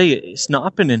the end of the day, it's not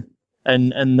happening.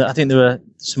 And I think there are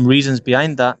some reasons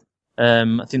behind that.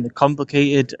 I think they're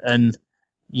complicated, and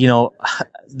you know,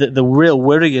 the real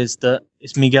worry is that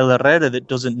it's Miguel Herrera that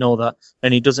doesn't know that,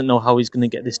 and he doesn't know how he's going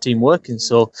to get this team working.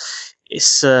 So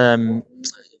it's a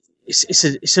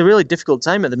really difficult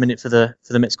time at the minute for the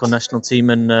Mexico national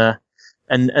team,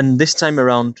 and this time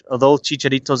around, although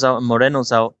Chicharito's out and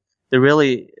Moreno's out, there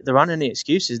aren't any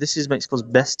excuses. This is Mexico's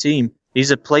best team.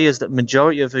 These are players that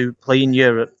majority of who play in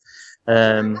Europe.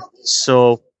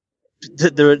 So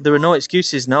there are no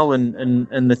excuses now,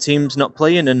 and the team's not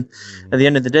playing, and at the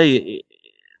end of the day,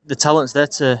 the talent's there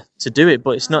to do it,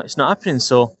 but it's not happening.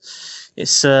 So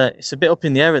it's a bit up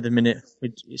in the air at the minute.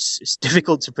 It's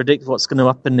difficult to predict what's going to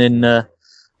happen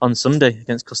on Sunday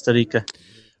against Costa Rica.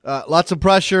 Lots of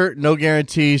pressure, no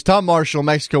guarantees. Tom Marshall,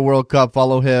 Mexico World Cup.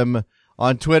 Follow him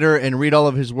on Twitter and read all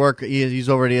of his work. He's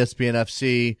over at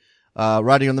ESPNFC,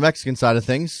 writing on the Mexican side of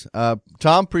things.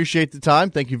 Tom, appreciate the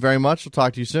time. Thank you very much. We'll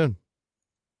talk to you soon.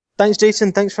 Thanks,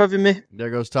 Jason. Thanks for having me.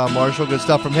 There goes Tom Marshall. Good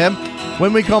stuff from him.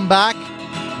 When we come back,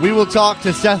 We will talk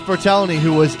to Seth Vertelney,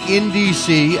 who was in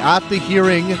D.C. at the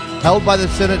hearing held by the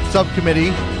Senate Subcommittee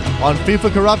on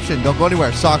FIFA corruption. Don't go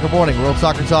anywhere. Soccer Morning,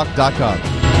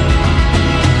 WorldSoccerTalk.com.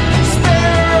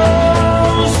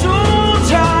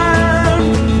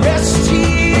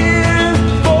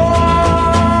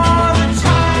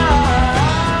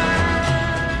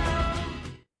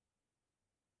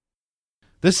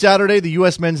 This Saturday, the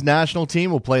U.S. men's national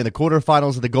team will play in the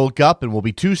quarterfinals of the Gold Cup and will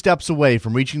be 2 steps away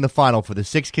from reaching the final for the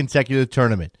 6th consecutive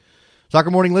tournament.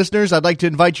 Soccer Morning listeners, I'd like to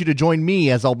invite you to join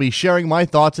me as I'll be sharing my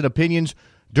thoughts and opinions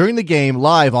during the game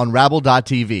live on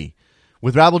Rabble.tv.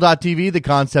 With Rabble.tv, the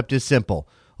concept is simple.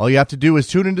 All you have to do is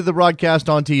tune into the broadcast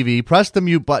on TV, press the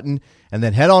mute button, and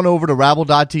then head on over to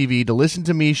Rabble.tv to listen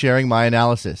to me sharing my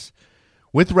analysis.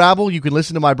 With Rabble, you can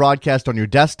listen to my broadcast on your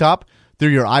desktop, through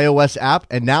your iOS app,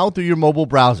 and now through your mobile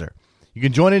browser. You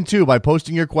can join in too by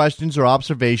posting your questions or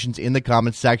observations in the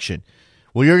comments section.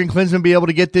 Will Jurgen Klinsmann be able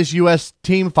to get this U.S.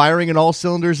 team firing in all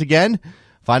cylinders again?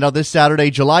 Find out this Saturday,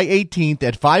 July 18th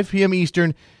at 5 p.m.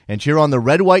 Eastern, and cheer on the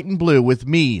red, white, and blue with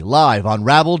me live on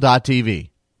Rabble.tv.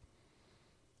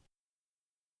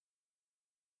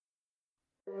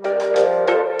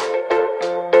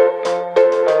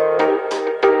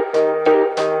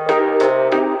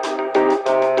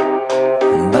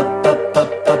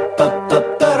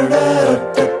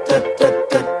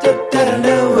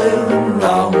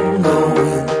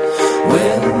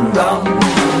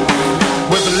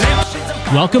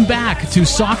 Welcome back to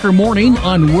Soccer Morning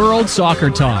on World Soccer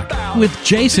Talk with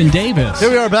Jason Davis. Here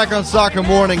we are back on Soccer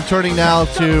Morning, turning now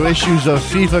to issues of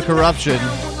FIFA corruption.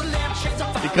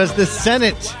 Because the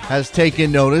Senate has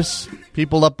taken notice.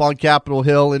 People up on Capitol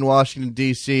Hill in Washington,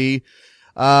 D.C.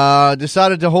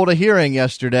 Decided to hold a hearing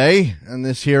yesterday. And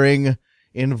this hearing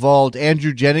involved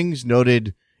Andrew Jennings,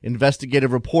 noted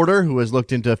investigative reporter who has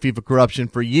looked into FIFA corruption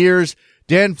for years,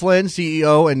 Dan Flynn,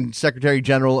 CEO and Secretary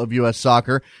General of U.S.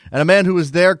 Soccer, and a man who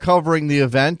was there covering the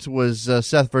event was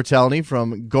Seth Vertelney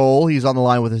from Goal. He's on the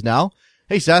line with us now.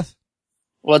 Hey, Seth.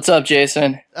 What's up,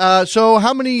 Jason? So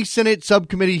how many Senate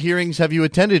subcommittee hearings have you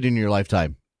attended in your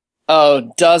lifetime?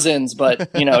 Oh, dozens, but,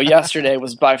 yesterday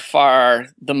was by far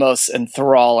the most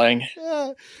enthralling.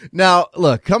 Now,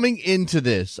 look, coming into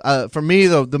this, for me,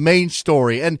 the main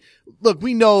story, and look,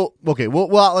 we know, okay,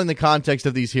 we'll outline the context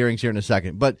of these hearings here in a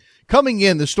second, but coming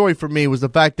in, the story for me was the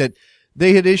fact that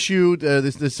they had issued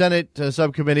the Senate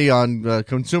subcommittee on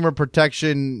consumer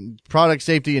protection, product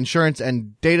safety, insurance,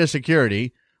 and data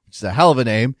security, which is a hell of a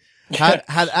name, had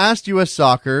asked U.S.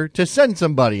 Soccer to send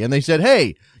somebody, and they said,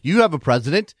 hey, you have a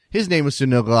president. His name is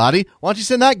Sunil Gulati. Why don't you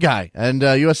send that guy? And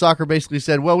U.S. Soccer basically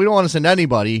said, well, we don't want to send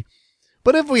anybody,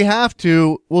 but if we have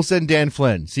to, we'll send Dan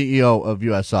Flynn, CEO of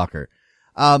U.S. Soccer.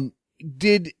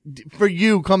 For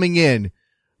you coming in,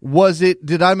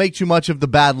 did I make too much of the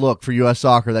bad look for U.S.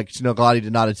 Soccer that Sunil Gulati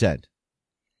did not attend?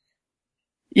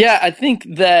 Yeah, I think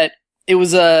that it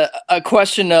was a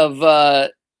question of,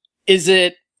 is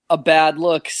it a bad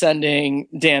look sending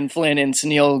Dan Flynn in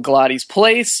Sunil Gulati's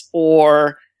place,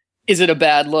 or is it a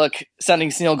bad look sending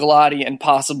Sunil Gulati and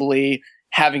possibly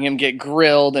having him get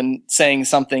grilled and saying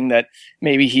something that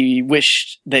maybe he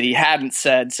wished that he hadn't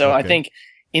said? So okay. I think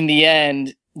in the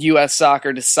end, U.S.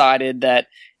 Soccer decided that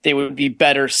they would be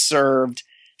better served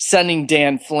sending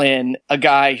Dan Flynn, a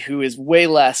guy who is way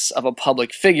less of a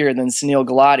public figure than Sunil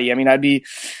Gulati. I mean, I'd be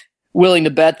willing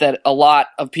to bet that a lot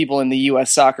of people in the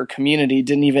U.S. soccer community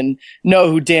didn't even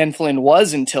know who Dan Flynn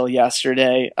was until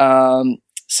yesterday.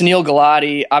 Sunil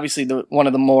Gulati, obviously one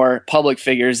of the more public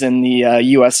figures in the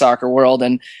U.S. soccer world,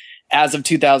 and as of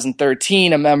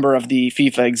 2013, a member of the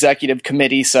FIFA Executive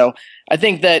Committee. So I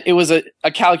think that it was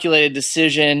a calculated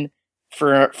decision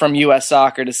from U.S.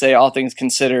 Soccer to say, all things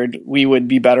considered, we would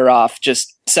be better off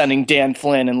just sending Dan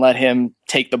Flynn and let him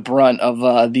take the brunt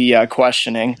of the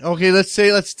questioning. Okay, let's say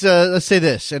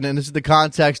this, and this is the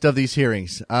context of these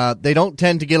hearings. They don't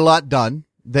tend to get a lot done.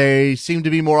 They seem to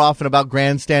be more often about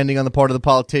grandstanding on the part of the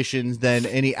politicians than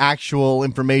any actual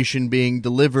information being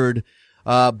delivered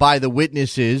by the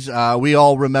witnesses. We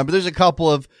all remember there's a couple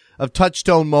of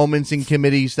touchstone moments in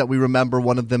committees that we remember,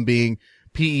 one of them being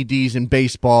PEDs in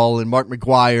baseball and Mark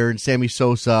McGuire and Sammy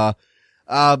Sosa.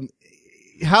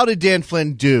 How did Dan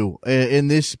Flynn do in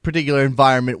this particular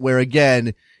environment where,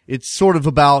 again, it's sort of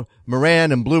about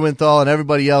Moran and Blumenthal and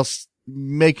everybody else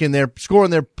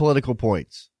scoring their political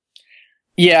points?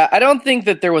 Yeah, I don't think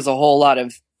that there was a whole lot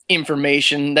of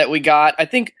information that we got. I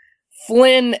think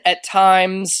Flynn at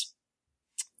times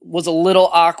was a little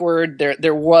awkward.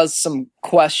 There was some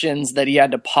questions that he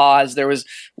had to pause. There was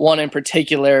one in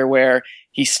particular where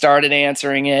he started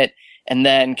answering it and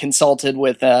then consulted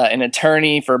with an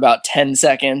attorney for about 10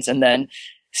 seconds and then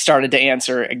started to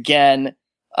answer again.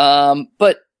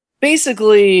 But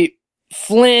basically,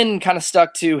 Flynn kind of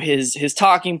stuck to his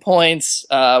talking points,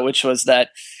 which was that,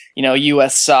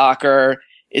 U.S. soccer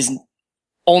is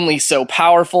only so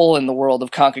powerful in the world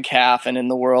of CONCACAF and in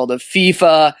the world of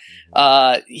FIFA.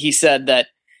 He said that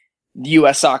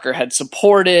U.S. soccer had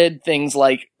supported things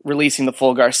like releasing the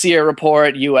full Garcia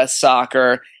report. U.S.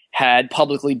 soccer had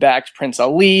publicly backed Prince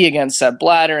Ali against Sepp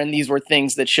Blatter, and these were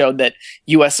things that showed that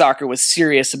U.S. soccer was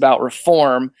serious about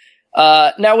reform.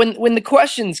 Now, when the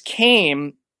questions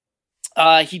came,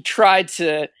 he tried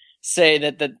to say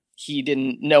that he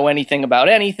didn't know anything about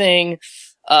anything.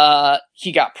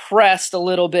 He got pressed a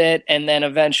little bit and then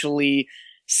eventually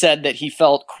said that he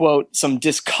felt, quote, some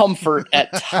discomfort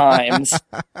at times.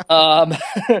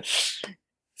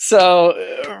 So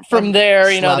from there,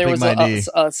 there was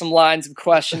some lines of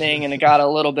questioning and it got a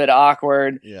little bit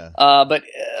awkward. Yeah. But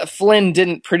Flynn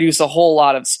didn't produce a whole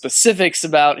lot of specifics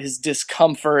about his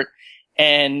discomfort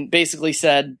and basically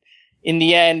said in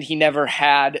the end, he never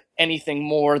had anything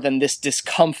more than this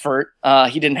discomfort.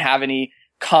 He didn't have any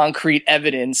concrete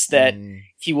evidence that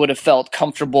he would have felt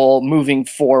comfortable moving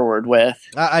forward with.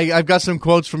 I've got some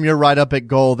quotes from your write-up at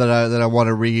Goal that I want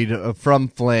to read from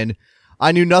Flynn.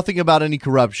 I knew nothing about any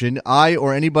corruption. I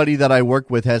or anybody that I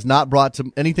work with has not brought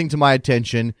anything to my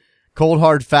attention, cold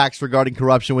hard facts regarding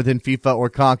corruption within FIFA or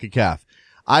CONCACAF.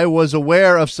 I was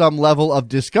aware of some level of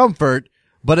discomfort,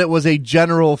 but it was a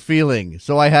general feeling,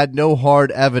 so I had no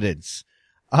hard evidence.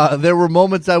 There were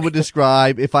moments I would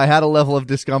describe. If I had a level of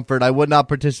discomfort, I would not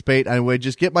participate. I would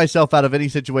just get myself out of any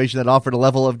situation that offered a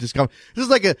level of discomfort. This is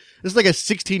like a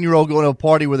 16-year-old going to a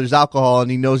party where there's alcohol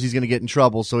and he knows he's going to get in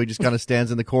trouble, so he just kind of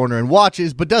stands in the corner and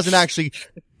watches, but doesn't actually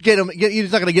he's not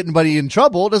going to get anybody in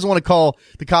trouble. Doesn't want to call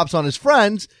the cops on his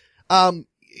friends. And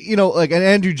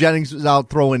Andrew Jennings was out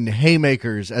throwing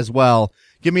haymakers as well.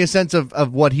 Give me a sense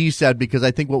of what he said, because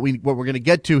I think what we're going to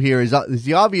get to here is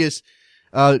the obvious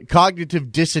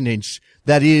cognitive dissonance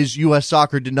that is U.S.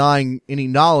 soccer denying any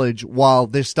knowledge while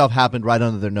this stuff happened right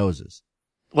under their noses.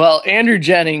 Well, Andrew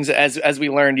Jennings, as we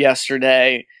learned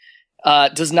yesterday,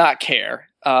 does not care.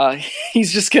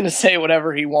 He's just going to say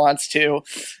whatever he wants to.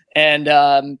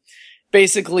 And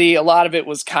basically, a lot of it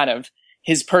was kind of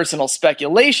his personal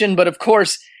speculation. But of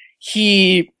course,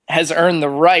 he has earned the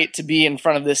right to be in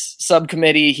front of this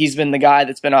subcommittee. He's been the guy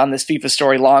that's been on this FIFA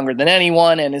story longer than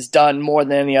anyone and has done more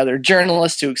than any other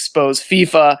journalist to expose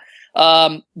FIFA.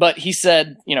 But he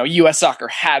said, U.S. soccer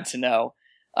had to know.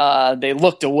 They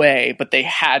looked away, but they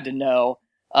had to know.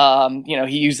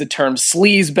 He used the term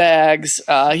sleaze bags.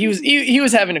 He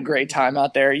was having a great time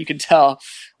out there. You could tell.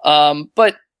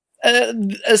 But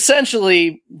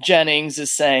essentially, Jennings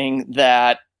is saying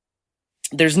that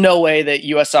there's no way that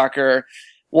U.S. soccer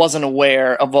wasn't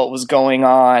aware of what was going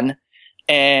on,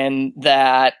 and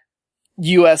that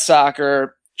U.S.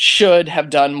 soccer should have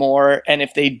done more. And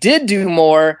if they did do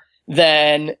more,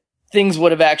 then things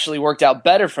would have actually worked out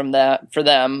better for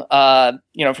them.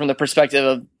 From the perspective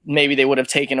of maybe they would have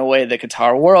taken away the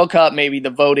Qatar World Cup. Maybe the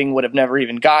voting would have never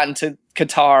even gotten to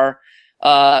Qatar.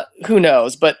 Who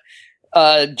knows? But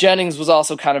Jennings was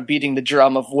also kind of beating the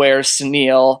drum of where's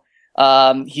Sunil.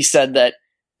 He said that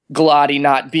Galati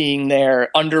not being there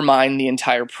undermined the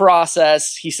entire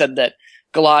process. He said that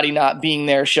Galati not being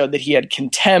there showed that he had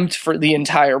contempt for the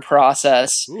entire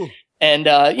process. Ooh. And,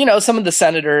 some of the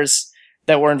senators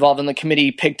that were involved in the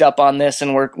committee picked up on this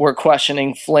and were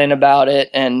questioning Flynn about it.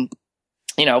 And,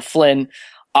 Flynn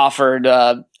offered,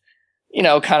 kind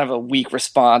of a weak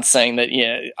response saying that,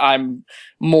 I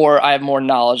have more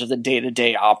knowledge of the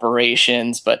day-to-day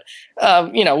operations, but,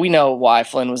 we know why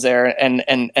Flynn was there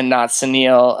and not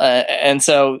Sunil. And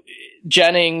so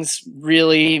Jennings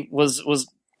really was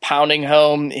pounding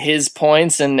home his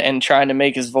points and trying to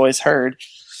make his voice heard.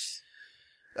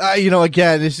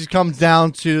 Again, this just comes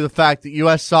down to the fact that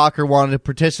U.S. soccer wanted to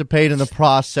participate in the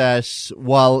process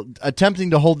while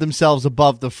attempting to hold themselves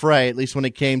above the fray, at least when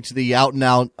it came to the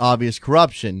out-and-out obvious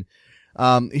corruption.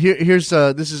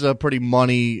 This is a pretty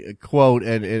money quote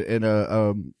and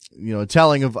a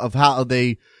telling of how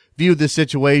they viewed this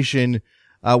situation.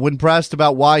 When pressed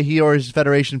about why he or his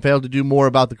federation failed to do more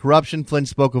about the corruption, Flynn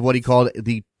spoke of what he called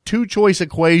the two-choice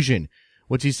equation,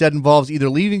 which he said involves either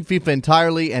leaving FIFA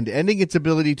entirely and ending its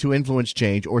ability to influence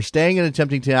change, or staying and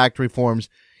attempting to enact reforms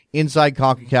inside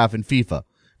CONCACAF and FIFA.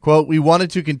 Quote, we wanted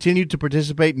to continue to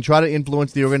participate and try to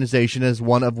influence the organization as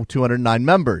one of 209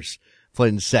 members,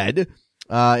 Flynn said,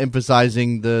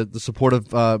 emphasizing the support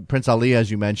of Prince Ali,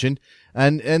 as you mentioned,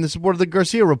 and the support of the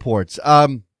Garcia reports.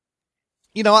 I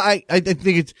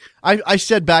think I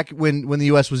said back when the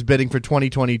U.S. was bidding for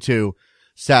 2022,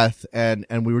 Seth,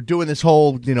 and we were doing this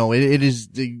whole, it is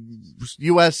the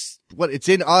U.S., it's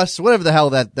in us, whatever the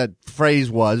hell that phrase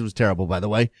was. It was terrible, by the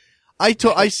way. I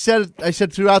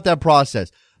said throughout that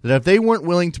process that if they weren't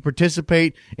willing to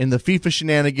participate in the FIFA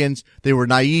shenanigans, they were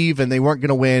naive and they weren't going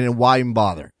to win, and why even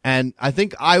bother? And I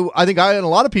think I and a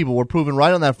lot of people were proven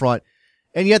right on that front,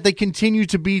 and yet they continue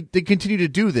to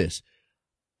do this.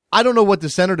 I don't know what the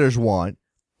Senators want.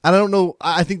 I don't know.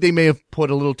 I think they may have put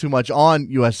a little too much on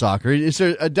U.S. soccer. Is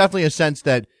there definitely a sense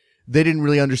that they didn't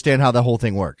really understand how the whole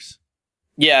thing works?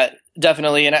 Yeah,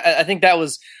 definitely. And I think that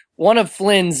was one of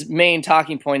Flynn's main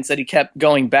talking points that he kept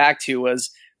going back to was,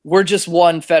 we're just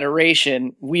one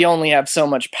federation. We only have so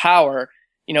much power.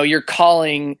 You're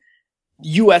calling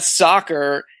U.S.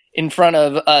 soccer in front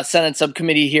of a Senate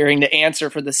subcommittee hearing to answer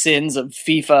for the sins of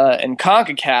FIFA and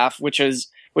CONCACAF,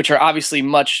 which are obviously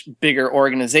much bigger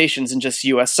organizations than just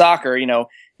U.S. soccer.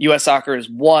 U.S. soccer is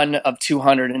one of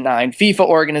 209 FIFA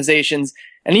organizations.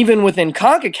 And even within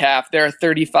CONCACAF, there are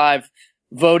 35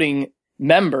 voting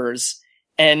members.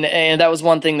 And that was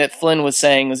one thing that Flynn was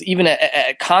saying, was even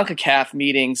at CONCACAF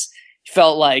meetings, he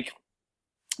felt like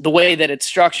the way that it's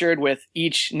structured with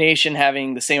each nation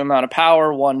having the same amount of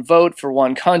power, one vote for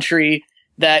one country,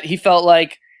 that he felt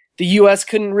like the U.S.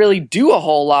 couldn't really do a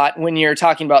whole lot when you're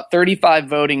talking about 35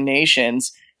 voting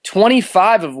nations,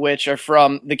 25 of which are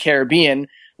from the Caribbean,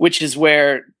 which is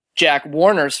where Jack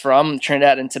Warner's from,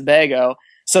 Trinidad and Tobago.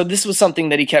 So this was something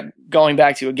that he kept going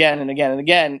back to again and again and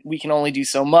again. We can only do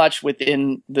so much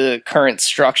within the current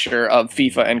structure of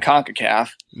FIFA and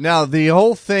CONCACAF. Now, the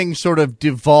whole thing sort of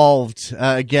devolved,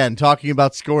 again, talking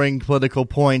about scoring political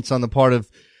points on the part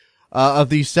of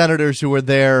these senators who were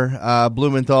there,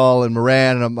 Blumenthal and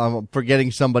Moran, and I'm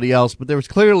forgetting somebody else, but there was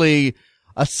clearly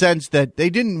a sense that they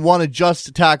didn't want to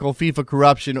just tackle FIFA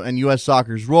corruption and U.S.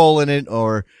 soccer's role in it,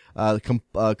 or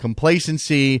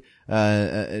complacency,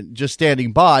 just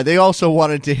standing by. They also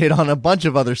wanted to hit on a bunch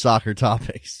of other soccer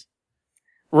topics.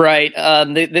 Right.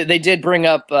 They did bring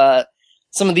up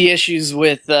some of the issues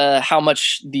with how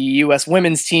much the U.S.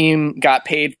 women's team got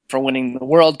paid for winning the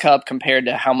World Cup compared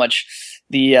to how much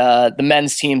the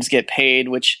men's teams get paid,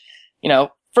 which,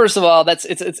 first of all,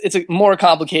 it's a more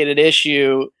complicated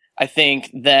issue, I think,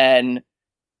 than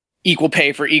equal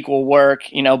pay for equal work.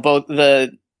 Both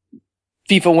the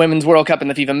FIFA Women's World Cup and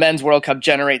the FIFA Men's World Cup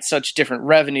generate such different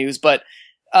revenues. But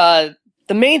the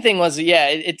main thing was,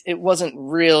 it wasn't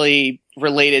really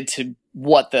related to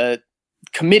what the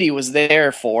committee was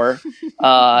there for.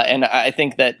 And I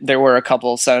think that there were a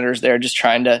couple of senators there just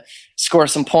trying to score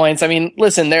some points. I mean,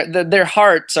 listen, their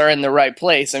hearts are in the right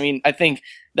place. I mean, I think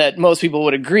that most people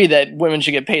would agree that women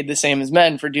should get paid the same as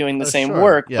men for doing the same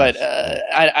work. Yes. But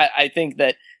I think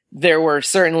that there were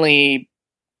certainly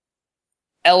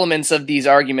elements of these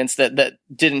arguments that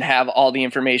didn't have all the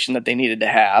information that they needed to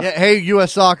have. Yeah, hey,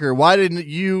 U.S. Soccer, why didn't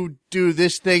you do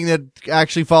this thing that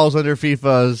actually falls under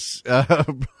FIFA's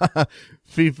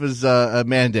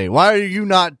mandate? Why are you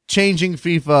not changing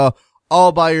FIFA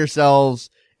all by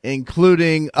yourselves,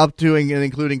 including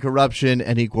corruption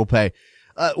and equal pay?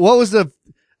 What was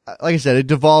like I said, it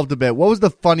devolved a bit. What was the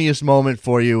funniest moment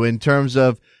for you in terms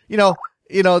of,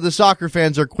 the soccer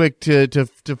fans are quick to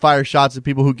fire shots at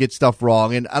people who get stuff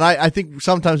wrong. And I think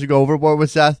sometimes we go overboard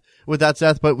with Seth,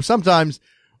 but sometimes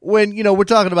when, we're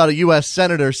talking about a U.S.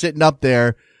 senator sitting up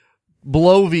there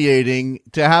bloviating,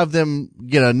 to have them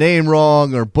get a name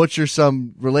wrong or butcher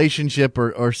some relationship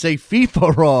or say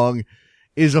FIFA wrong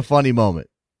is a funny moment.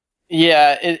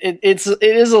 Yeah, it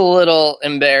is a little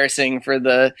embarrassing for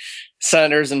the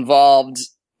senators involved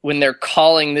when they're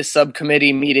calling this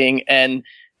subcommittee meeting and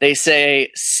they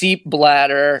say seep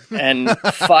bladder and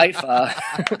FIFA.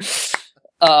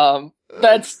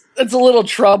 That's a little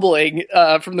troubling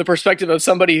from the perspective of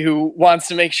somebody who wants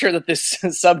to make sure that this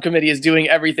subcommittee is doing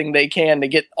everything they can to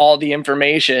get all the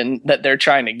information that they're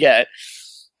trying to get.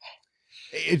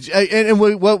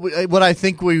 What I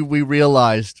think we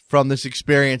realized from this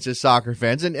experience as soccer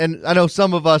fans, and I know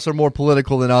some of us are more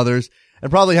political than others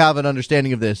and probably have an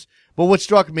understanding of this, but what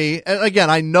struck me, and again,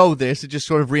 I know this, it's just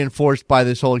sort of reinforced by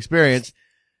this whole experience,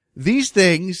 these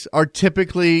things are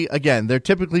typically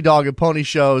dog and pony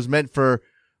shows meant for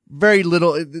very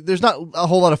little. There's not a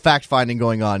whole lot of fact finding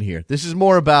going on here. This is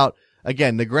more about,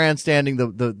 again, the grandstanding,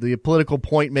 the political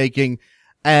point making,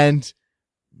 and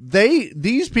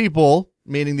these people,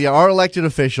 meaning our elected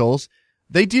officials,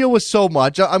 they deal with so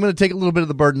much. I'm going to take a little bit of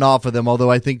the burden off of them,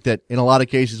 although I think that in a lot of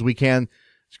cases we can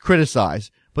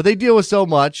criticize, but they deal with so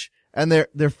much, and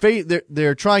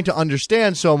they're trying to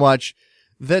understand so much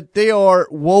that they are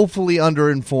woefully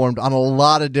underinformed on a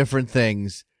lot of different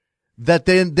things that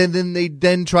they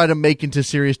try to make into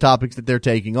serious topics that they're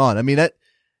taking on. I mean,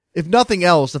 if nothing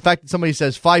else, the fact that somebody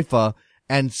says FIFA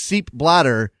and Seep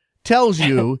Bladder tells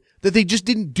you that they just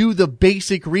didn't do the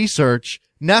basic research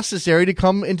necessary to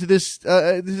come into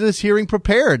this hearing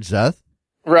prepared, Seth.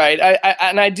 Right.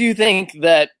 I do think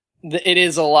that it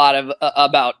is a lot of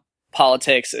about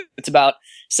politics. It's about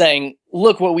saying,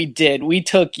 look what we did. We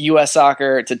took U.S.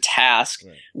 soccer to task.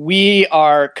 Right. We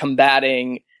are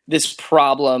combating this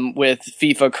problem with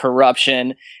FIFA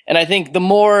corruption. And I think the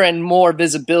more and more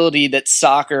visibility that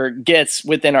soccer gets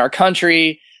within our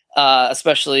country,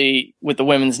 especially with the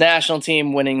women's national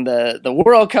team winning the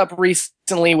World Cup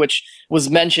recently, which was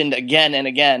mentioned again and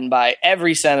again by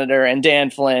every senator, and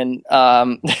Dan Flynn,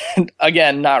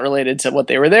 again, not related to what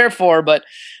they were there for, but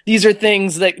these are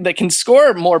things that can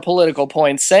score more political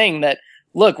points, saying that,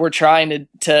 look, we're trying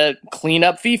to clean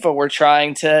up FIFA. We're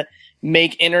trying to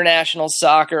make international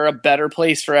soccer a better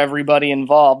place for everybody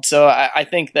involved. So I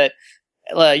think that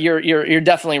you're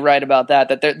definitely right about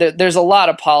that there's a lot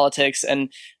of politics, and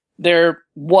there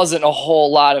wasn't a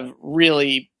whole lot of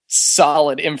really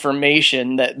solid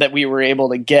information that we were able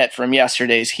to get from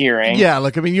yesterday's hearing. Yeah,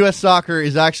 look, I mean, U.S. soccer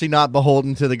is actually not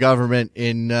beholden to the government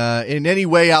in any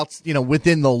way else,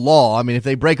 within the law. I mean, if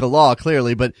they break a law,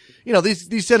 clearly, but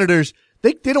these senators,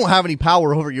 they don't have any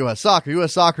power over U.S. soccer.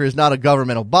 U.S. soccer is not a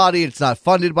governmental body. It's not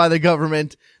funded by the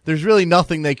government. There's really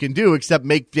nothing they can do except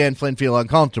make Dan Flynn feel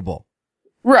uncomfortable.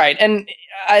 Right, and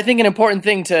I think an important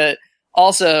thing to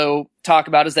also talk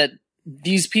about is that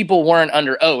these people weren't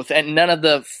under oath, and none of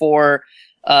the four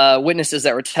witnesses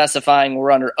that were testifying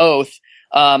were under oath.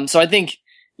 So I think,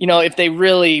 if they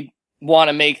really want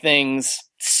to make things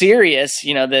serious,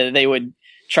 they would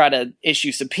try to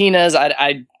issue subpoenas.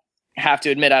 I have to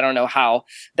admit, I don't know how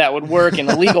that would work in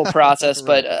the legal process,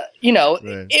 but right.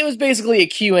 It was basically a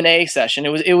Q&A session.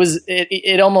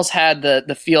 It almost had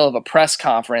the feel of a press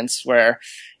conference where,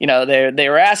 they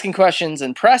were asking questions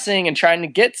and pressing and trying to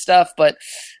get stuff, but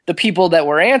the people that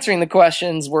were answering the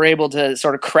questions were able to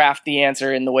sort of craft the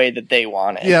answer in the way that they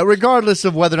wanted. Yeah, regardless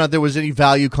of whether or not there was any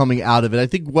value coming out of it. I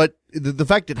think the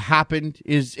fact it happened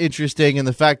is interesting, and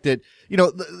the fact that,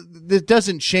 this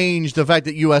doesn't change the fact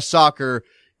that U.S. soccer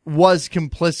was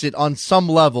complicit on some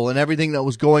level in everything that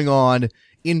was going on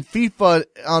in FIFA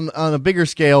on a bigger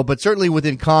scale, but certainly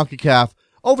within CONCACAF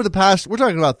over the past, we're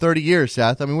talking about 30 years,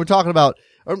 Seth. I mean, we're talking about,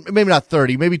 or maybe not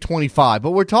 30, maybe 25,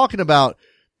 but we're talking about,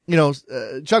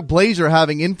 Chuck Blazer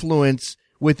having influence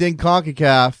within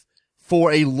CONCACAF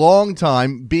for a long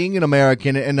time, being an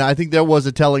American. And I think there was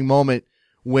a telling moment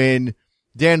when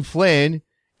Dan Flynn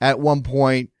at one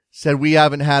point said we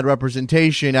haven't had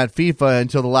representation at FIFA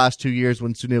until the last 2 years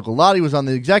when Sunil Gulati was on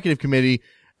the executive committee,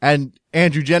 and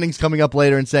Andrew Jennings coming up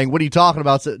later and saying, what are you talking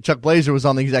about? Chuck Blazer was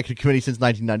on the executive committee since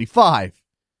 1995.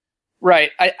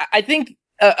 Right. I think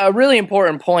a really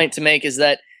important point to make is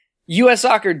that U.S.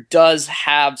 soccer does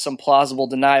have some plausible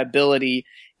deniability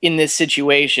in this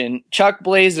situation. Chuck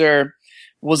Blazer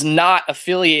was not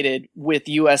affiliated with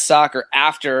U.S. soccer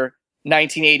after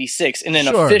 1986 in an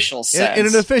official sense. In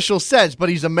an official sense, but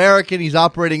he's American. He's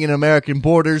operating in American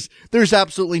borders. There's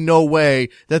absolutely no way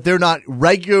that they're not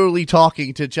regularly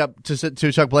talking to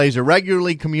Chuck Blazer,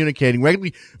 regularly communicating,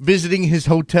 regularly visiting his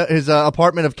hotel, his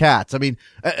apartment of cats. I mean,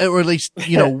 or at least,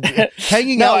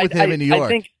 hanging out with him in New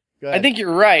York. I think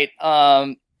you're right.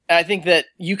 I think that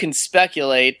you can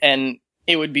speculate, and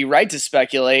it would be right to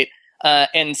speculate.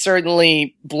 And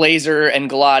certainly Blazer and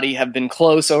Gulati have been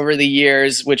close over the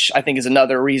years, which I think is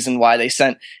another reason why they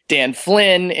sent Dan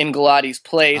Flynn in Gulati's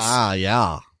place. Ah,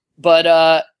 yeah. But,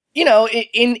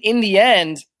 in the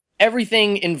end,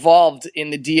 everything involved in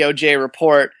the DOJ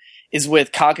report is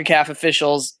with CONCACAF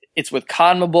officials. It's with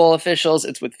CONMEBOL officials.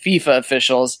 It's with FIFA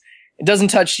officials. It doesn't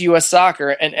touch U.S. soccer.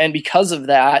 And because of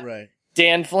that, right,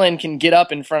 Dan Flynn can get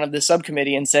up in front of the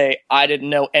subcommittee and say, I didn't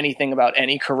know anything about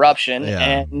any corruption,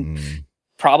 and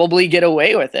probably get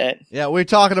away with it. Yeah, we're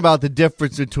talking about the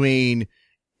difference between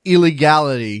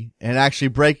illegality and actually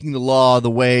breaking the law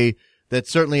the way that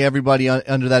certainly everybody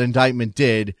under that indictment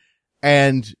did,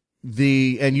 and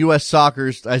U.S.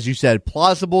 soccer's, as you said,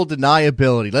 plausible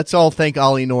deniability. Let's all thank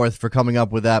Ollie North for coming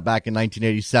up with that back in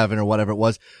 1987 or whatever it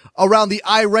was, around the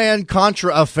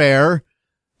Iran-Contra affair.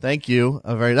 Thank you.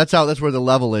 That's where the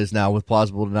level is now with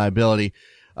plausible deniability.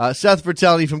 Seth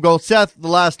Vertelney from Gold. Seth, the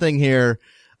last thing here,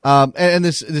 and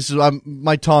this is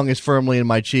my tongue is firmly in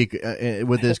my cheek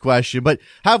with this question. But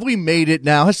have we made it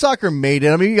now? Has soccer made it?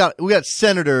 I mean, we got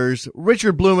senators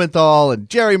Richard Blumenthal and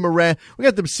Jerry Moran. We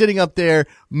got them sitting up there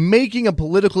making a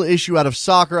political issue out of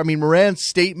soccer. I mean, Moran's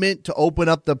statement to open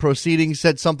up the proceedings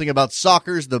said something about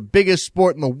soccer's the biggest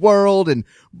sport in the world and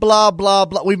blah blah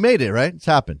blah. We've made it, right? It's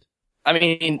happened. I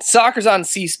mean, soccer's on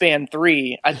C-SPAN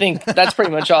 3. I think that's pretty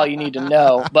much all you need to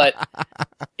know. But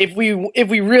if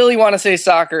we really want to say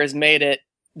soccer has made it,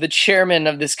 the chairman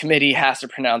of this committee has to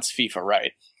pronounce FIFA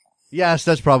right. Yes,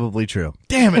 that's probably true.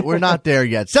 Damn it, we're not there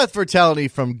yet. Seth Vertelney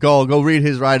from Goal. Go read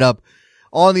his write-up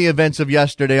on the events of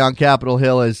yesterday on Capitol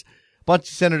Hill as a bunch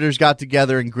of senators got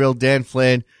together and grilled Dan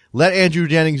Flynn. Let Andrew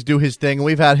Jennings do his thing.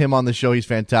 We've had him on the show. He's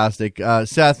fantastic.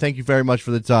 Seth, thank you very much for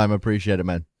the time. I appreciate it,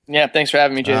 man. Yeah, thanks for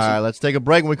having me, Jason. All right, let's take a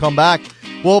break. When we come back,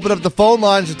 we'll open up the phone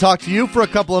lines to talk to you for a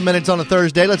couple of minutes on a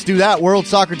Thursday. Let's do that.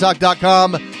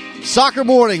 WorldSoccerTalk.com. Soccer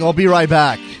Morning. I'll be right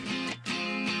back.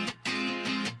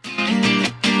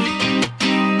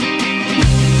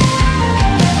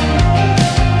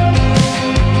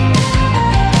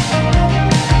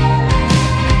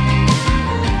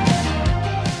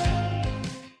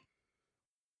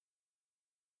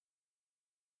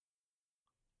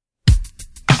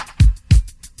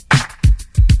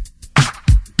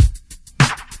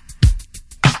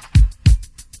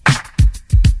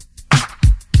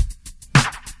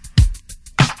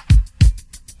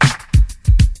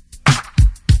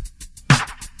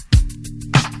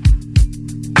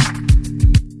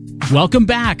 Welcome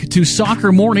back to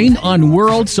Soccer Morning on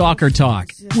World Soccer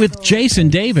Talk with Jason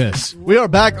Davis. We are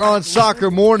back on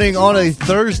Soccer Morning on a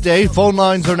Thursday. Phone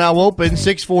lines are now open.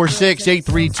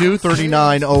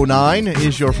 646-832-3909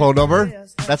 is your phone number.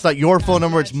 That's not your phone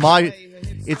number. It's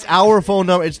our phone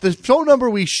number. It's the phone number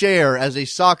we share as a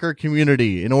soccer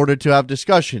community in order to have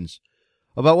discussions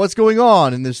about what's going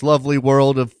on in this lovely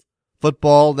world of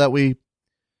football that we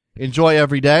enjoy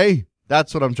every day.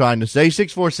 That's what I'm trying to say.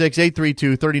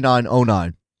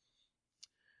 646-832-3909.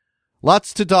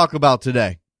 Lots to talk about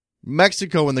today.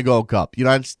 Mexico in the Gold Cup.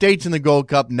 United States in the Gold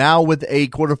Cup, now with a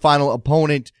quarterfinal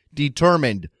opponent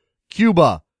determined.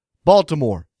 Cuba,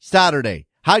 Baltimore, Saturday.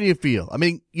 How do you feel? I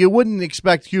mean, you wouldn't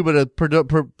expect Cuba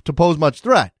to pose much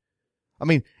threat. I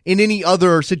mean, in any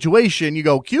other situation, you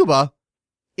go, Cuba,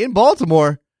 in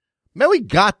Baltimore, man, we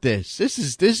got this. This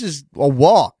is a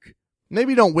walk.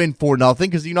 Maybe don't win 4-0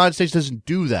 because the United States doesn't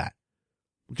do that,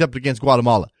 except against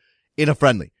Guatemala in a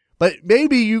friendly. But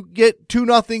maybe you get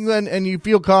 2-0 then, and you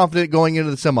feel confident going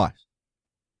into the semis.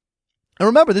 And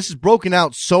remember, this is broken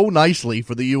out so nicely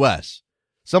for the U.S.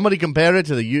 Somebody compared it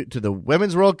to the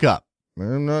Women's World Cup.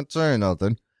 I'm not saying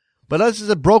nothing, but this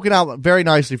is broken out very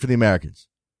nicely for the Americans.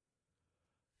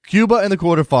 Cuba in the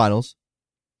quarterfinals.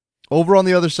 Over on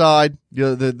the other side,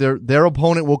 their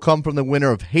opponent will come from the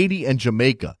winner of Haiti and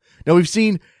Jamaica. Now, we've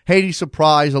seen Haiti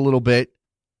surprise a little bit,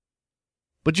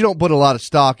 but you don't put a lot of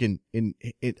stock in.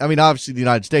 I mean, obviously, the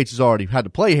United States has already had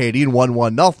to play Haiti and won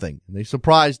 1-0. And they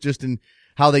surprised just in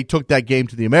how they took that game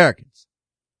to the Americans.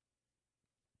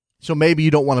 So maybe you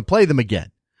don't want to play them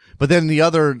again. But then the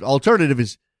other alternative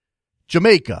is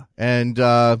Jamaica. And,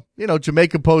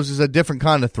 Jamaica poses a different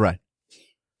kind of threat.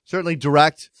 Certainly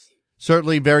direct,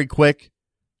 certainly very quick,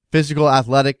 physical,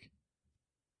 athletic.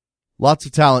 Lots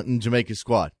of talent in Jamaica's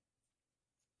squad.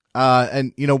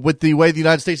 With the way the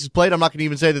United States has played, I'm not going to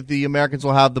even say that the Americans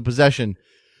will have the possession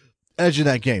edge in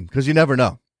that game because you never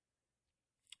know.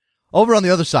 Over on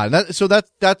the other side,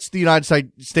 that's the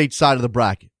United States side of the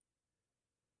bracket.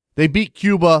 They beat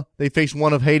Cuba. They face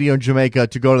one of Haiti and Jamaica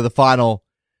to go to the final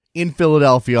in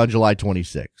Philadelphia on July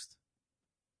 26th.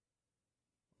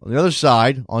 On the other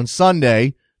side, on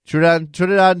Sunday,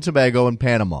 Trinidad and Tobago and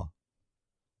Panama.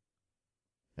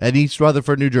 At East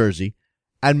Rutherford, New Jersey.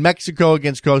 And Mexico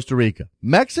against Costa Rica.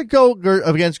 Mexico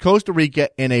against Costa Rica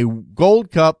in a Gold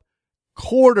Cup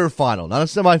quarterfinal. Not a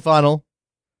semifinal.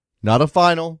 Not a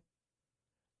final.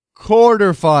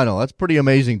 Quarterfinal. That's pretty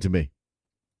amazing to me.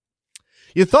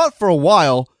 You thought for a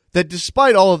while that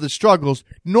despite all of the struggles,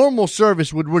 normal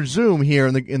service would resume here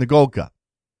in the Gold Cup.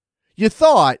 You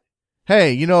thought,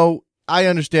 hey, I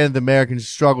understand the Americans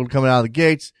struggled coming out of the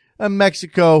gates, and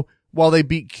Mexico, while they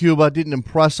beat Cuba, didn't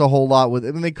impress a whole lot with it.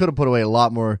 I mean, they could have put away a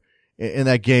lot more in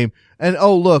that game. And,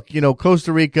 oh, look,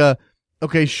 Costa Rica,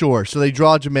 okay, sure. So they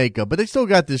draw Jamaica, but they still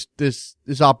got this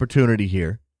opportunity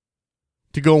here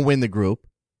to go and win the group.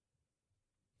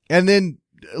 And then,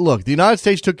 look, the United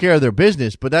States took care of their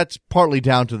business, but that's partly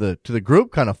down to the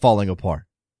group kind of falling apart.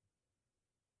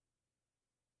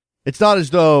 It's not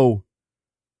as though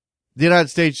the United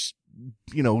States,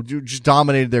 just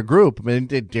dominated their group. I mean,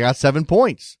 they got 7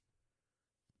 points.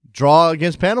 Draw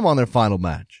against Panama in their final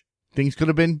match. Things could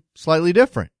have been slightly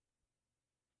different.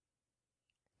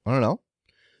 I don't know.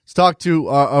 Let's talk to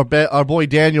our boy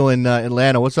Daniel in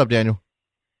Atlanta. What's up, Daniel?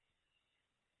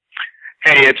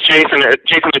 Hey, it's Jason.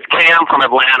 Jason, it's Cam from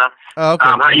Atlanta. Oh, okay.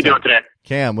 How are you doing today?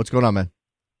 Cam, what's going on, man?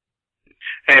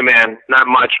 Hey, man, not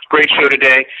much. Great show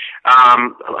today.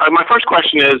 My first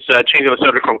question is changing the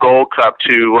subject from Gold Cup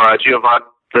to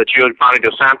Giovanni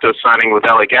Dos Santos signing with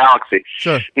LA Galaxy.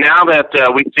 Sure. Now that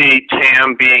we see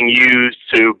TAM being used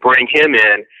to bring him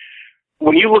in,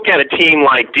 when you look at a team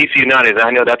like DC United, I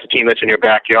know that's a team that's in your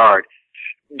backyard,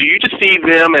 do you just see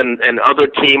them and other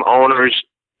team owners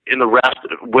in the rest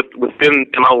within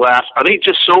MLS, are they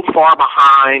just so far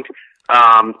behind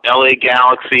LA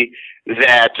Galaxy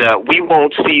that we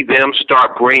won't see them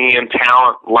start bringing in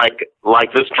talent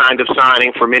like this kind of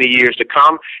signing for many years to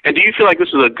come? And do you feel like this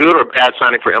is a good or bad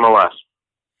signing for MLS?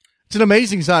 It's an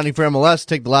amazing signing for MLS.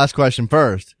 Take the last question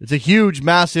first. It's a huge,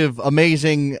 massive,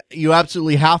 amazing, you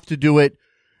absolutely have to do it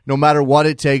no matter what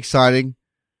it takes signing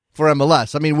for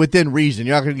MLS. I mean, within reason.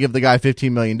 You're not going to give the guy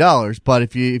 $15 million, but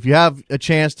if you have a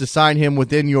chance to sign him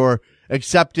within your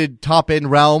accepted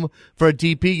top-end realm for a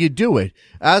DP, you do it.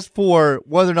 As for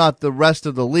whether or not the rest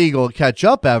of the league will catch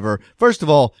up ever, first of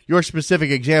all, your specific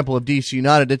example of DC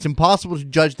United, it's impossible to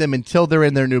judge them until they're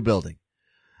in their new building.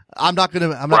 I'm not going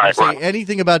to say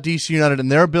anything about DC United and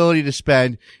their ability to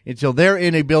spend until they're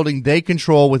in a building they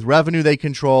control, with revenue they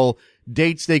control,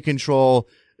 dates they control,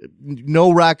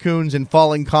 no raccoons and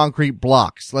falling concrete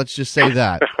blocks. Let's just say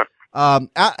that.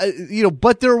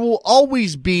 But there will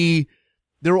always be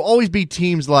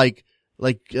teams like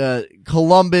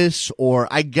Columbus, or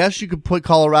I guess you could put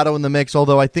Colorado in the mix,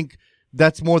 although I think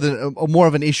that's more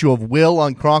of an issue of will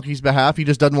on Kroenke's behalf. He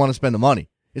just doesn't want to spend the money.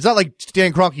 It's not like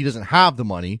Stan Kroenke doesn't have the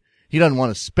money. He doesn't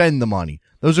want to spend the money.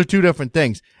 Those are two different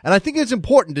things. And I think it's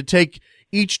important to take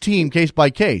each team case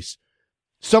by case.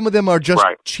 Some of them are just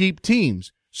cheap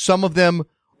teams. Some of them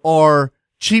are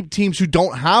cheap teams who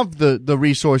don't have the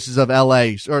resources of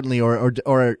LA, certainly, or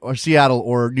Seattle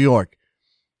or New York.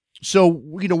 So,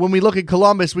 when we look at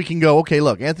Columbus, we can go, okay,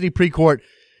 look, Anthony Precourt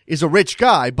is a rich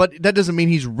guy, but that doesn't mean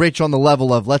he's rich on the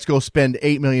level of let's go spend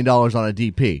 $8 million on a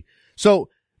DP. So,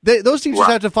 those teams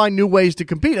just have to find new ways to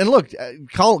compete. And look,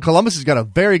 Columbus has got a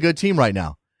very good team right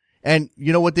now. And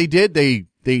you know what they did?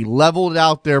 They leveled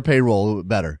out their payroll a little bit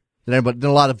better than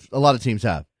a lot of teams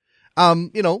have.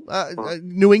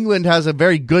 New England has a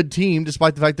very good team,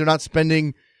 despite the fact they're not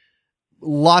spending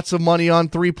lots of money on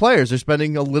three players. They're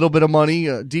spending a little bit of money,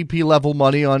 DP level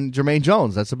money on Jermaine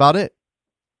Jones. That's about it.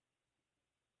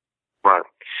 Right.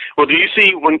 Well, do you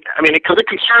see because it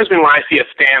concerns me when I see a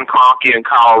Stan Kroenke in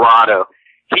Colorado.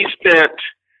 He spent,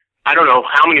 I don't know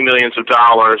how many millions of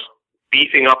dollars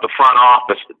beefing up the front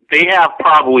office. They have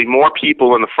probably more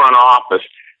people in the front office,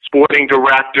 sporting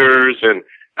directors and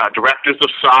directors of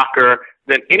soccer,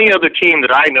 than any other team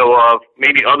that I know of,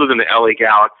 maybe other than the LA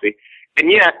Galaxy. And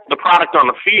yet, the product on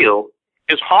the field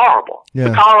is horrible. Yeah.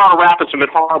 The Colorado Rapids have been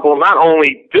horrible not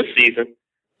only this season,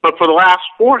 but for the last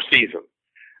 4 seasons.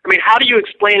 I mean, how do you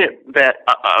explain it that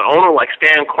an owner like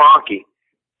Stan Kroenke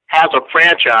has a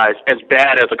franchise as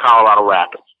bad as the Colorado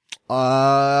Rapids?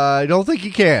 I don't think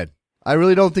you can. I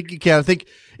really don't think you can. I think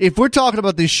if we're talking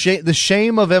about the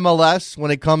shame of MLS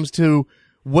when it comes to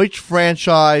which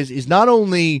franchise is not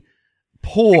only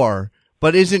poor,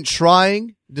 but isn't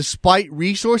trying despite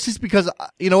resources, because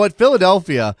you know what,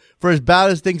 Philadelphia, for as bad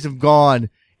as things have gone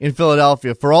in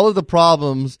Philadelphia, for all of the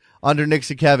problems under Nick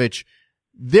Sakiewicz,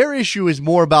 their issue is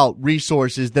more about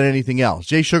resources than anything else.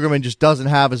 Jay Sugarman just doesn't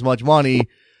have as much money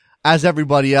as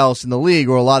everybody else in the league,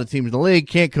 or a lot of teams in the league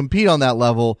can't compete on that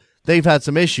level. They've had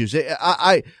some issues.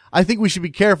 I think we should be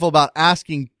careful about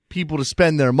asking people to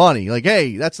spend their money. Like,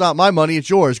 hey, that's not my money, it's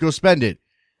yours. Go spend it.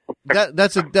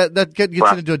 That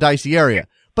gets into a dicey area.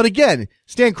 But again,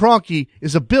 Stan Kroenke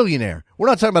is a billionaire. We're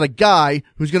not talking about a guy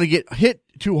who's going to get hit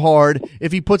too hard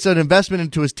if he puts an investment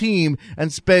into his team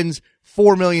and spends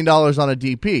 $4 million on a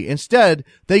DP. Instead,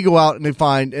 they go out and they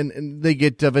find and they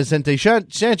get Vicente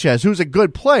Sanchez, who's a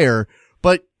good player,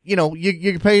 but you know,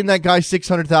 you're paying that guy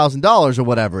 $600,000 or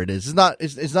whatever it is.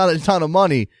 It's not a ton of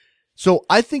money. So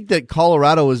I think that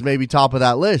Colorado is maybe top of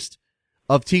that list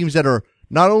of teams that are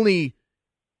not only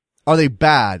are they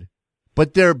bad,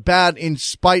 but they're bad in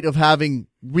spite of having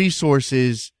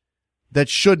resources that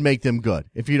should make them good,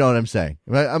 if you know what I'm saying.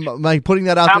 Am I putting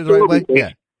that out there the right way?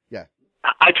 Yeah.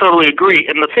 I totally agree.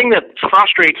 And the thing that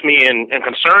frustrates me and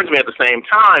concerns me at the same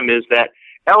time is that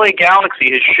LA Galaxy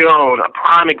has shown a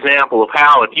prime example of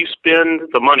how if you spend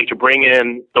the money to bring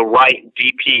in the right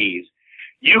DPs,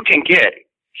 you can get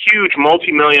huge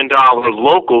multi-million-dollar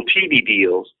local TV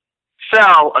deals,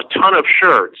 sell a ton of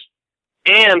shirts,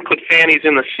 and put fannies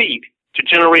in the seat to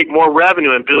generate more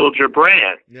revenue and build your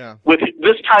brand. Yeah. With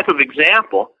this type of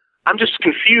example, I'm just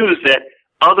confused that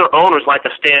other owners like a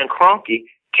Stan Kroenke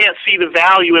can't see the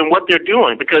value in what they're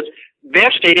doing because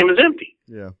their stadium is empty.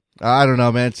 Yeah. I don't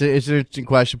know, man. It's an interesting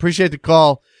question. Appreciate the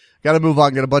call. Got to move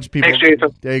on. Got a bunch of people. Thanks, Jason.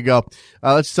 There you go.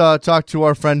 Let's talk to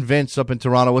our friend Vince up in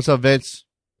Toronto. What's up, Vince?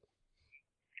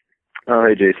 Oh,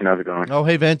 hey, Jason. How's it going? Oh,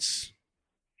 hey, Vince.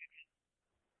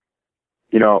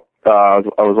 You know, I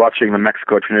was watching the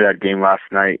Mexico-Trinidad game last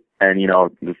night, and, you know,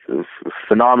 this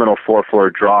phenomenal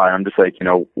 4-4 draw. And I'm just like, you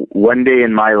know, one day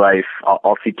in my life,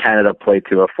 I'll see Canada play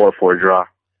to a 4-4 draw.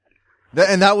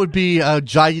 And that would be a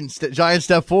giant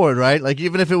step forward, right? Like,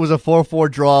 even if it was a 4-4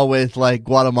 draw with, like,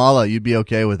 Guatemala, you'd be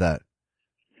okay with that.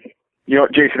 You know,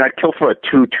 Jason, I'd kill for a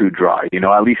 2-2 draw. You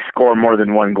know, at least score more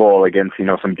than one goal against, you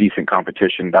know, some decent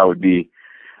competition. That would be,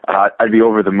 I'd be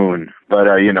over the moon. But,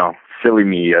 you know, silly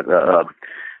me.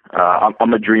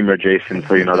 I'm a dreamer, Jason,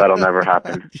 so, you know, that'll never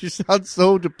happen. You sound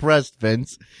so depressed,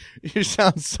 Vince. You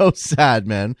sound so sad,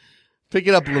 man. Pick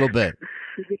it up a little bit.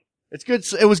 It's good.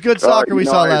 It was good soccer we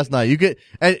saw last night.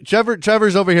 And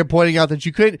Trevor's over here pointing out that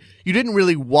you didn't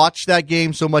really watch that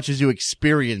game so much as you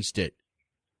experienced it.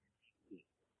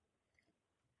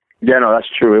 Yeah, no, that's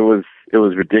true. It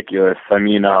was ridiculous. I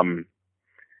mean, you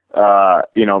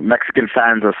know, Mexican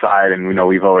fans aside, and, you know,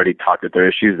 we've already talked about their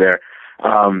issues there.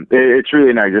 It's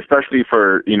really nice, especially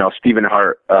for, you know, Stephen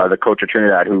Hart, the coach of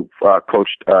Trinidad, who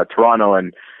coached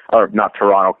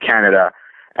Canada,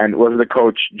 and was the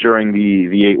coach during the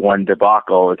 8-1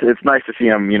 debacle. It's nice to see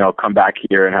him, you know, come back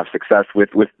here and have success with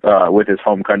his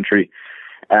home country.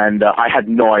 And I had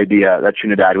no idea that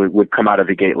Trinidad would come out of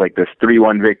the gate like this.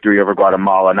 3-1 victory over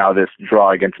Guatemala, now this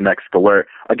draw against Mexico, where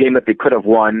a game that they could have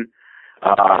won.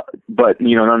 But,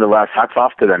 you know, nonetheless, hats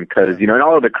off to them because, you know, in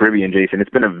all of the Caribbean, Jason, it's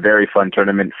been a very fun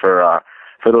tournament for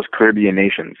those Caribbean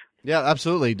nations. Yeah,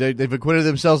 absolutely. They've acquitted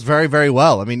themselves very, very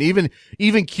well. I mean,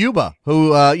 even Cuba,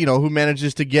 who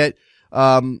manages to get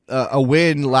a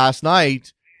win last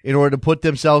night in order to put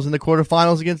themselves in the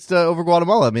quarterfinals against over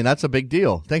Guatemala. I mean, that's a big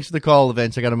deal. Thanks for the call,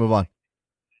 Vince. I got to move on.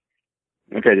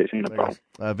 Okay, Jason, no problem.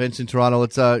 Vince in Toronto.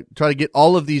 Let's try to get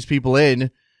all of these people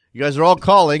in. You guys are all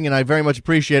calling, and I very much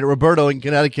appreciate it. Roberto in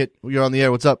Connecticut, you're on the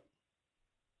air. What's up?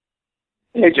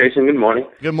 Hey, Jason. Good morning.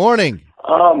 Good morning.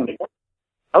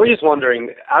 I was just wondering,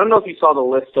 I don't know if you saw the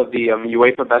list of the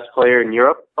UEFA Best Player in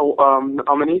Europe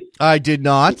nominees. I did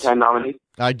not. 10 nominees.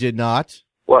 I did not.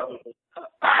 What?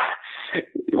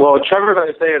 Well, Trevor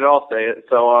going to say it, I'll say it.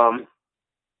 So,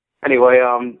 anyway,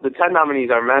 the 10 nominees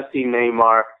are Messi,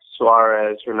 Neymar,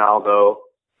 Suarez, Ronaldo,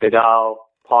 Vidal,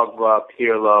 Pogba,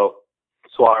 Pirlo,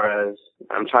 Suarez.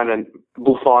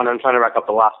 Buffon. I'm trying to rack up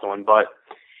the last one, but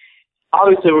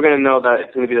obviously we're going to know that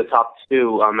it's going to be the top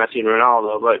two, Messi and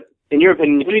Ronaldo. But in your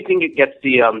opinion, who do you think it gets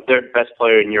the third best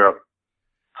player in Europe?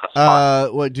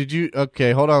 What did you?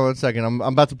 Okay, hold on one second. I'm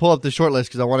about to pull up the short list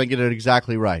because I want to get it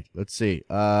exactly right. Let's see.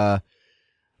 Okay.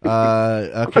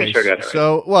 I'm pretty sure I got it right.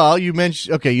 So, well, you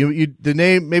mentioned the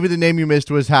name you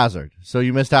missed was Hazard. So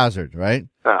you missed Hazard, right?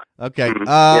 Okay. Mm-hmm.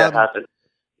 Yeah, Hazard.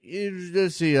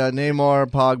 Let's see.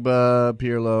 Neymar, Pogba,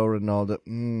 Pirlo, Ronaldo.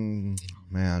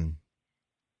 Man.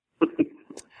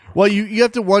 Well, you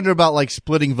have to wonder about like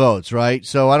splitting votes, right?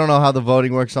 So I don't know how the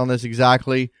voting works on this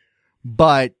exactly,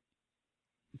 but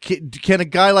can a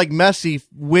guy like Messi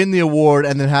win the award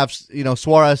and then have, you know,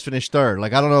 Suarez finish third?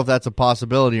 Like, I don't know if that's a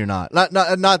possibility or not.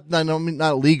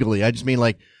 Not legally. I just mean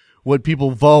like, would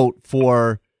people vote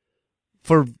for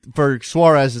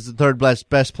Suarez as the third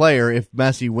best player if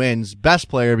Messi wins best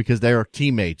player because they're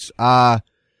teammates?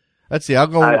 Let's see. I'll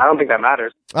go. I don't think that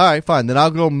matters. All right, fine. Then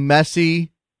I'll go Messi,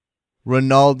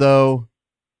 Ronaldo,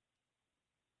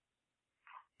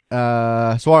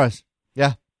 Suarez.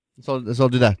 Yeah, let's all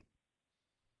do that.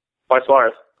 Why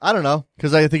Suarez? I don't know,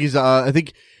 because I think I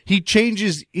think he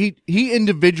changes. He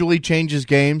individually changes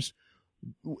games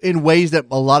in ways that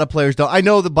a lot of players don't. I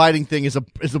know the biting thing is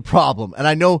a problem, and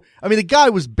I mean, the guy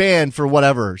was banned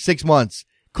for 6 months,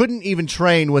 couldn't even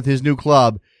train with his new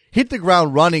club, hit the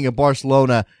ground running at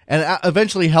Barcelona, and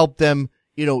eventually helped them,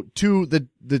 you know, to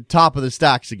the top of the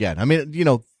stacks again. I mean, you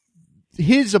know,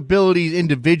 his abilities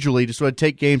individually to sort of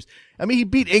take games. I mean, he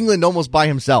beat England almost by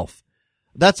himself.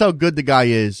 That's how good the guy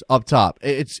is up top.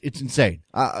 It's insane.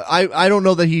 I don't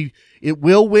know that it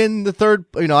will win the third.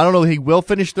 You know, I don't know that he will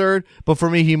finish third, but for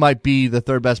me, he might be the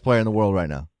third best player in the world right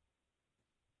now.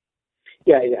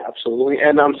 Yeah, absolutely.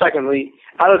 And secondly,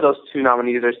 out of those two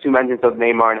nominees, there's two mentions of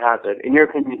Neymar and Hazard. In your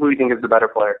opinion, who do you think is the better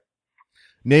player?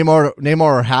 Neymar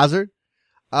or Hazard?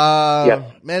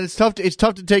 Yes. Man, it's tough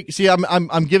to take. See,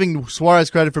 I'm giving Suarez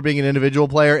credit for being an individual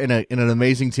player in an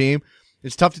amazing team.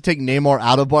 It's tough to take Neymar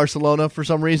out of Barcelona for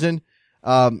some reason,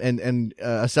 and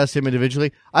assess him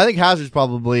individually. I think Hazard's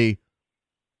probably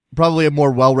a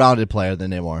more well-rounded player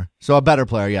than Neymar. So a better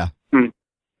player, yeah.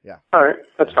 Yeah. All right.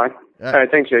 That's fine. All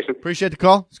right, thanks, Jason. Appreciate the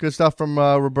call. It's good stuff from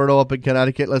Roberto up in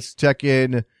Connecticut. Let's check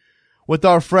in with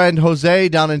our friend Jose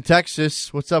down in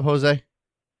Texas. What's up, Jose?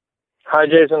 Hi,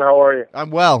 Jason. How are you?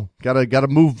 I'm well. Gotta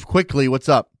move quickly. What's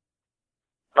up?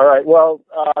 All right. Well,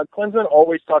 Klinsmann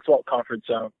always talks about comfort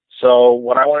zone. So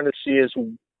what I wanted to see is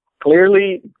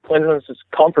clearly Klinsmann's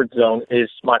comfort zone is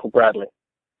Michael Bradley.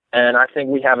 And I think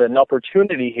we have an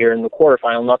opportunity here in the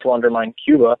quarterfinal, not to undermine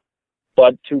Cuba,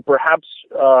 but to perhaps,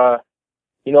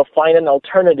 find an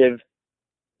alternative,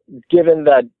 given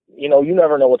that, you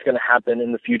never know what's going to happen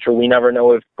in the future. We never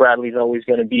know if Bradley's always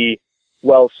going to be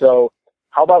well. So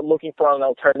how about looking for an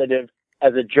alternative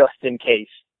as a just in case?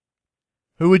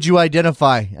 Who would you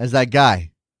identify as that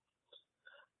guy?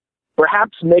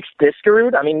 Perhaps Mix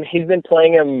Diskerud. I mean, he's been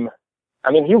playing him.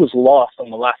 I mean, he was lost on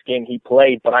the last game he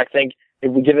played, but I think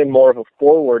if we give him more of a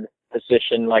forward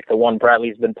position like the one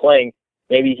Bradley's been playing,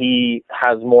 maybe he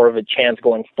has more of a chance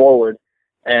going forward.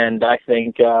 And I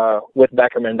think with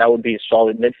Beckerman, that would be a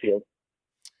solid midfield.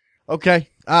 Okay.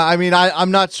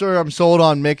 I'm not sure I'm sold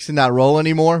on Mix in that role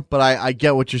anymore, but I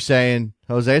get what you're saying,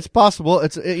 Jose. It's possible.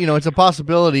 It's a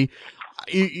possibility.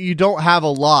 You don't have a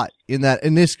lot in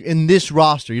this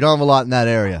roster. You don't have a lot in that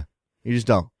area. You just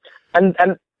don't. And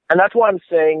that's why I'm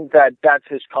saying that that's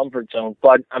his comfort zone.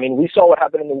 But I mean, we saw what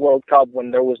happened in the World Cup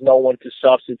when there was no one to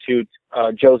substitute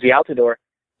Josie Altidore,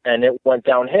 and it went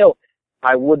downhill.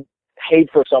 I would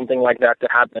hate for something like that to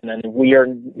happen, and we are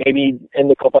maybe in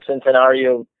the Copa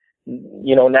Centenario,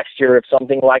 next year, if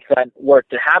something like that were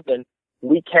to happen,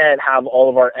 we can't have all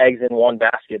of our eggs in one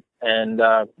basket, and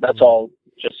that's all.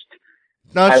 Just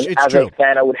as true. A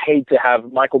fan, I would hate to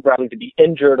have Michael Bradley to be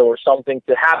injured or something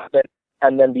to happen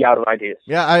and then be out of ideas.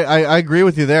 Yeah, I agree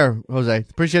with you there, Jose.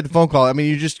 Appreciate the phone call. I mean,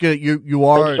 you just get you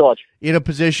are so in a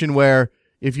position where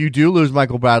if you do lose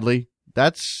Michael Bradley,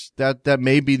 that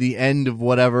may be the end of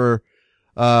whatever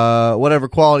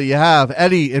quality you have.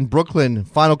 Eddie in Brooklyn,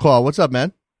 final call. What's up,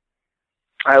 man?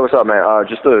 Hi, what's up, man?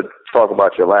 Just to talk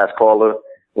about your last caller, I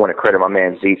want to credit my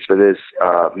man Zeitz for this.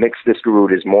 Mix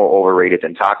Diskerud is more overrated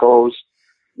than tacos.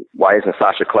 Why isn't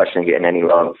Sasha Kleshman getting any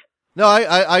love? No,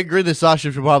 I agree that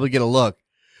Sasha should probably get a look.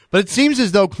 But it seems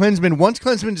as though once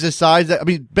Klinsmann decides that,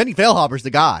 Benny Feilhaber's the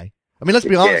guy. I mean, let's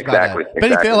be honest about that. Exactly.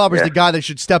 Benny Feilhaber's the guy that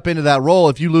should step into that role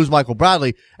if you lose Michael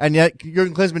Bradley, and yet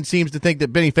Jurgen Klinsmann seems to think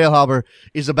that Benny Feilhaber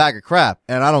is a bag of crap,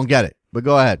 and I don't get it. But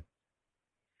go ahead.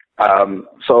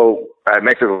 So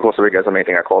Mexico, Costa Rica is the main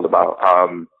thing I called about. I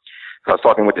was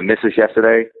talking with the missus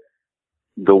yesterday.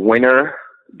 The winner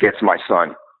gets my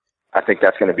son. I think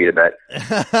that's going to be the bet.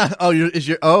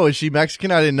 Is she Mexican?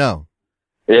 I didn't know.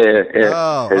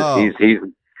 Yeah.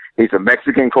 He's a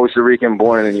Mexican Costa Rican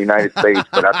born in the United States,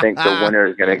 but I think the winner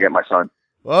is going to get my son.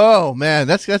 Oh man,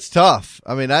 that's tough.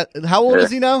 I mean, how old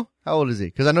is he now? How old is he?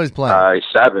 Because I know he's playing. He's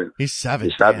 7. He's 7.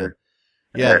 He's 7.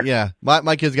 Yeah.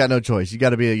 My kid's got no choice. You got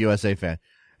to be a USA fan.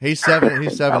 He's 7.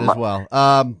 He's 7 as well.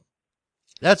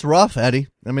 That's rough, Eddie.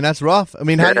 I mean, that's rough. I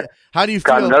mean, how do you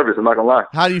feel? Kind of nervous. I'm not gonna lie.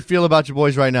 How do you feel about your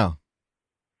boys right now?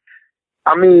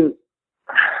 I mean,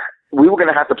 we were going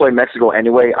to have to play Mexico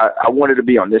anyway. I wanted to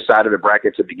be on this side of the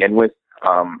bracket to begin with.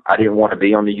 I didn't want to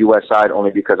be on the U.S. side only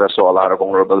because I saw a lot of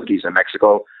vulnerabilities in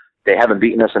Mexico. They haven't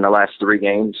beaten us in the last 3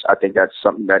 games. I think that's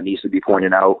something that needs to be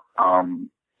pointed out.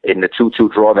 In the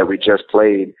 2-2 draw that we just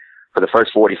played for the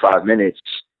first 45 minutes,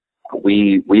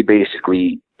 we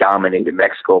basically dominated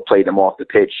Mexico, played them off the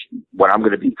pitch. What I'm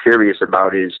going to be curious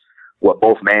about is what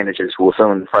both managers who are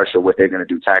feeling the pressure, what they're going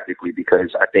to do tactically,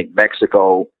 because I think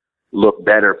Mexico looked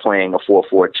better playing a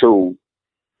 4-4-2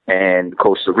 and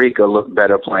Costa Rica looked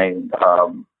better playing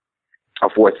a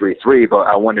 4-3-3. But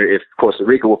I wonder if Costa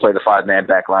Rica will play the 5-man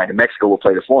back line and Mexico will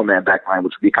play the 4-man back line,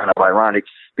 which would be kind of ironic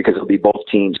because it'll be both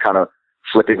teams kind of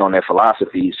flipping on their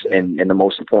philosophies in the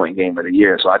most important game of the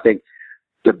year. So I think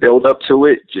the build up to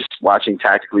it, just watching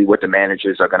tactically what the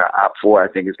managers are going to opt for, I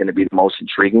think is going to be the most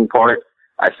intriguing part.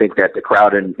 I think that the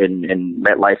crowd in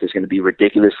MetLife is going to be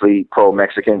ridiculously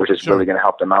pro-Mexican, which is really going to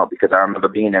help them out, because I remember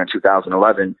being there in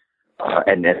 2011,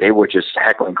 and they were just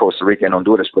heckling Costa Rica and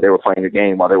Honduras, but they were playing the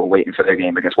game while they were waiting for their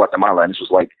game against Guatemala, and this was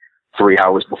like 3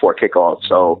 hours before kickoff.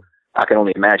 So I can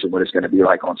only imagine what it's going to be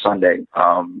like on Sunday.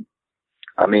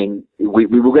 I mean, we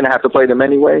were going to have to play them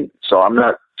anyway, so I'm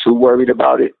not too worried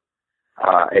about it.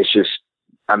 It's just,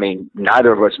 I mean,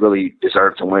 neither of us really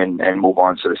deserve to win and move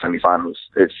on to the semifinals.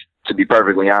 It's, to be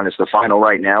perfectly honest, the final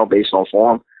right now, based on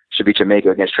form, should be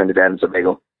Jamaica against Trinidad and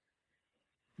Tobago.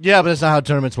 Yeah, but that's not how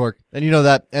tournaments work. And you know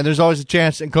that. And there's always a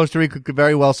chance, and Costa Rica could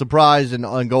very well surprise and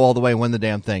go all the way and win the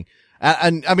damn thing.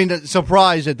 And I mean,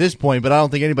 surprise at this point, but I don't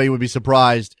think anybody would be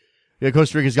surprised.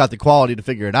 Costa Rica's got the quality to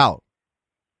figure it out.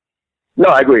 No,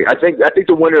 I agree. I think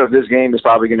the winner of this game is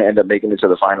probably going to end up making it to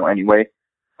the final anyway.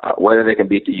 Whether they can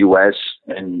beat the U.S.,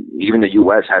 and even the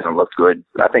U.S. hasn't looked good.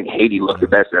 I think Haiti looked the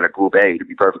best out of Group A, to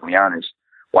be perfectly honest,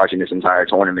 watching this entire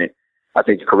tournament. I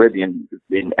think the Caribbean,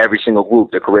 in every single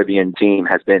group, the Caribbean team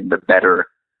has been the better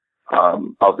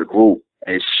of the group.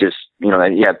 It's just,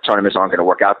 tournaments aren't going to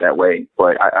work out that way.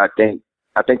 But I think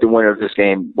the winner of this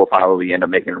game will probably end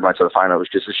up making a run to the final. It's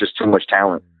just too much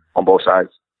talent on both sides.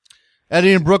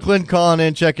 Eddie in Brooklyn calling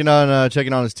in, checking on his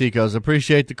Ticos.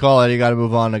 Appreciate the call, Eddie. Got to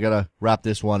move on. I got to wrap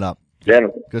this one up. Yeah.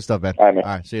 Good stuff, man. All right, man. All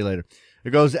right, see you later.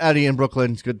 There goes Eddie in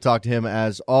Brooklyn. It's good to talk to him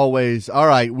as always. All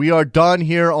right, we are done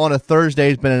here on a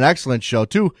Thursday. It's been an excellent show.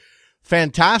 Two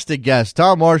fantastic guests,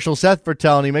 Tom Marshall, Seth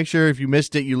Vertelney. Make sure if you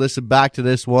missed it, you listen back to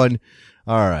this one.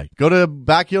 All right, go to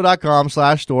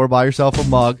backheel.com/store, buy yourself a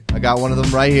mug. I got one of them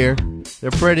right here.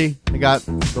 They're pretty. They got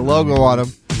the logo on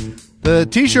them. The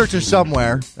T-shirts are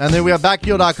somewhere, and then we have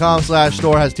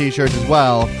backheel.com/store has T-shirts as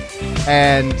well.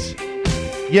 And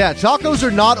yeah, tacos are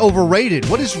not overrated.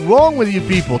 What is wrong with you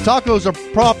people? Tacos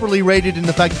are properly rated in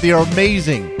the fact that they are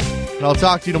amazing. And I'll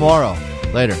talk to you tomorrow.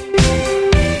 Later.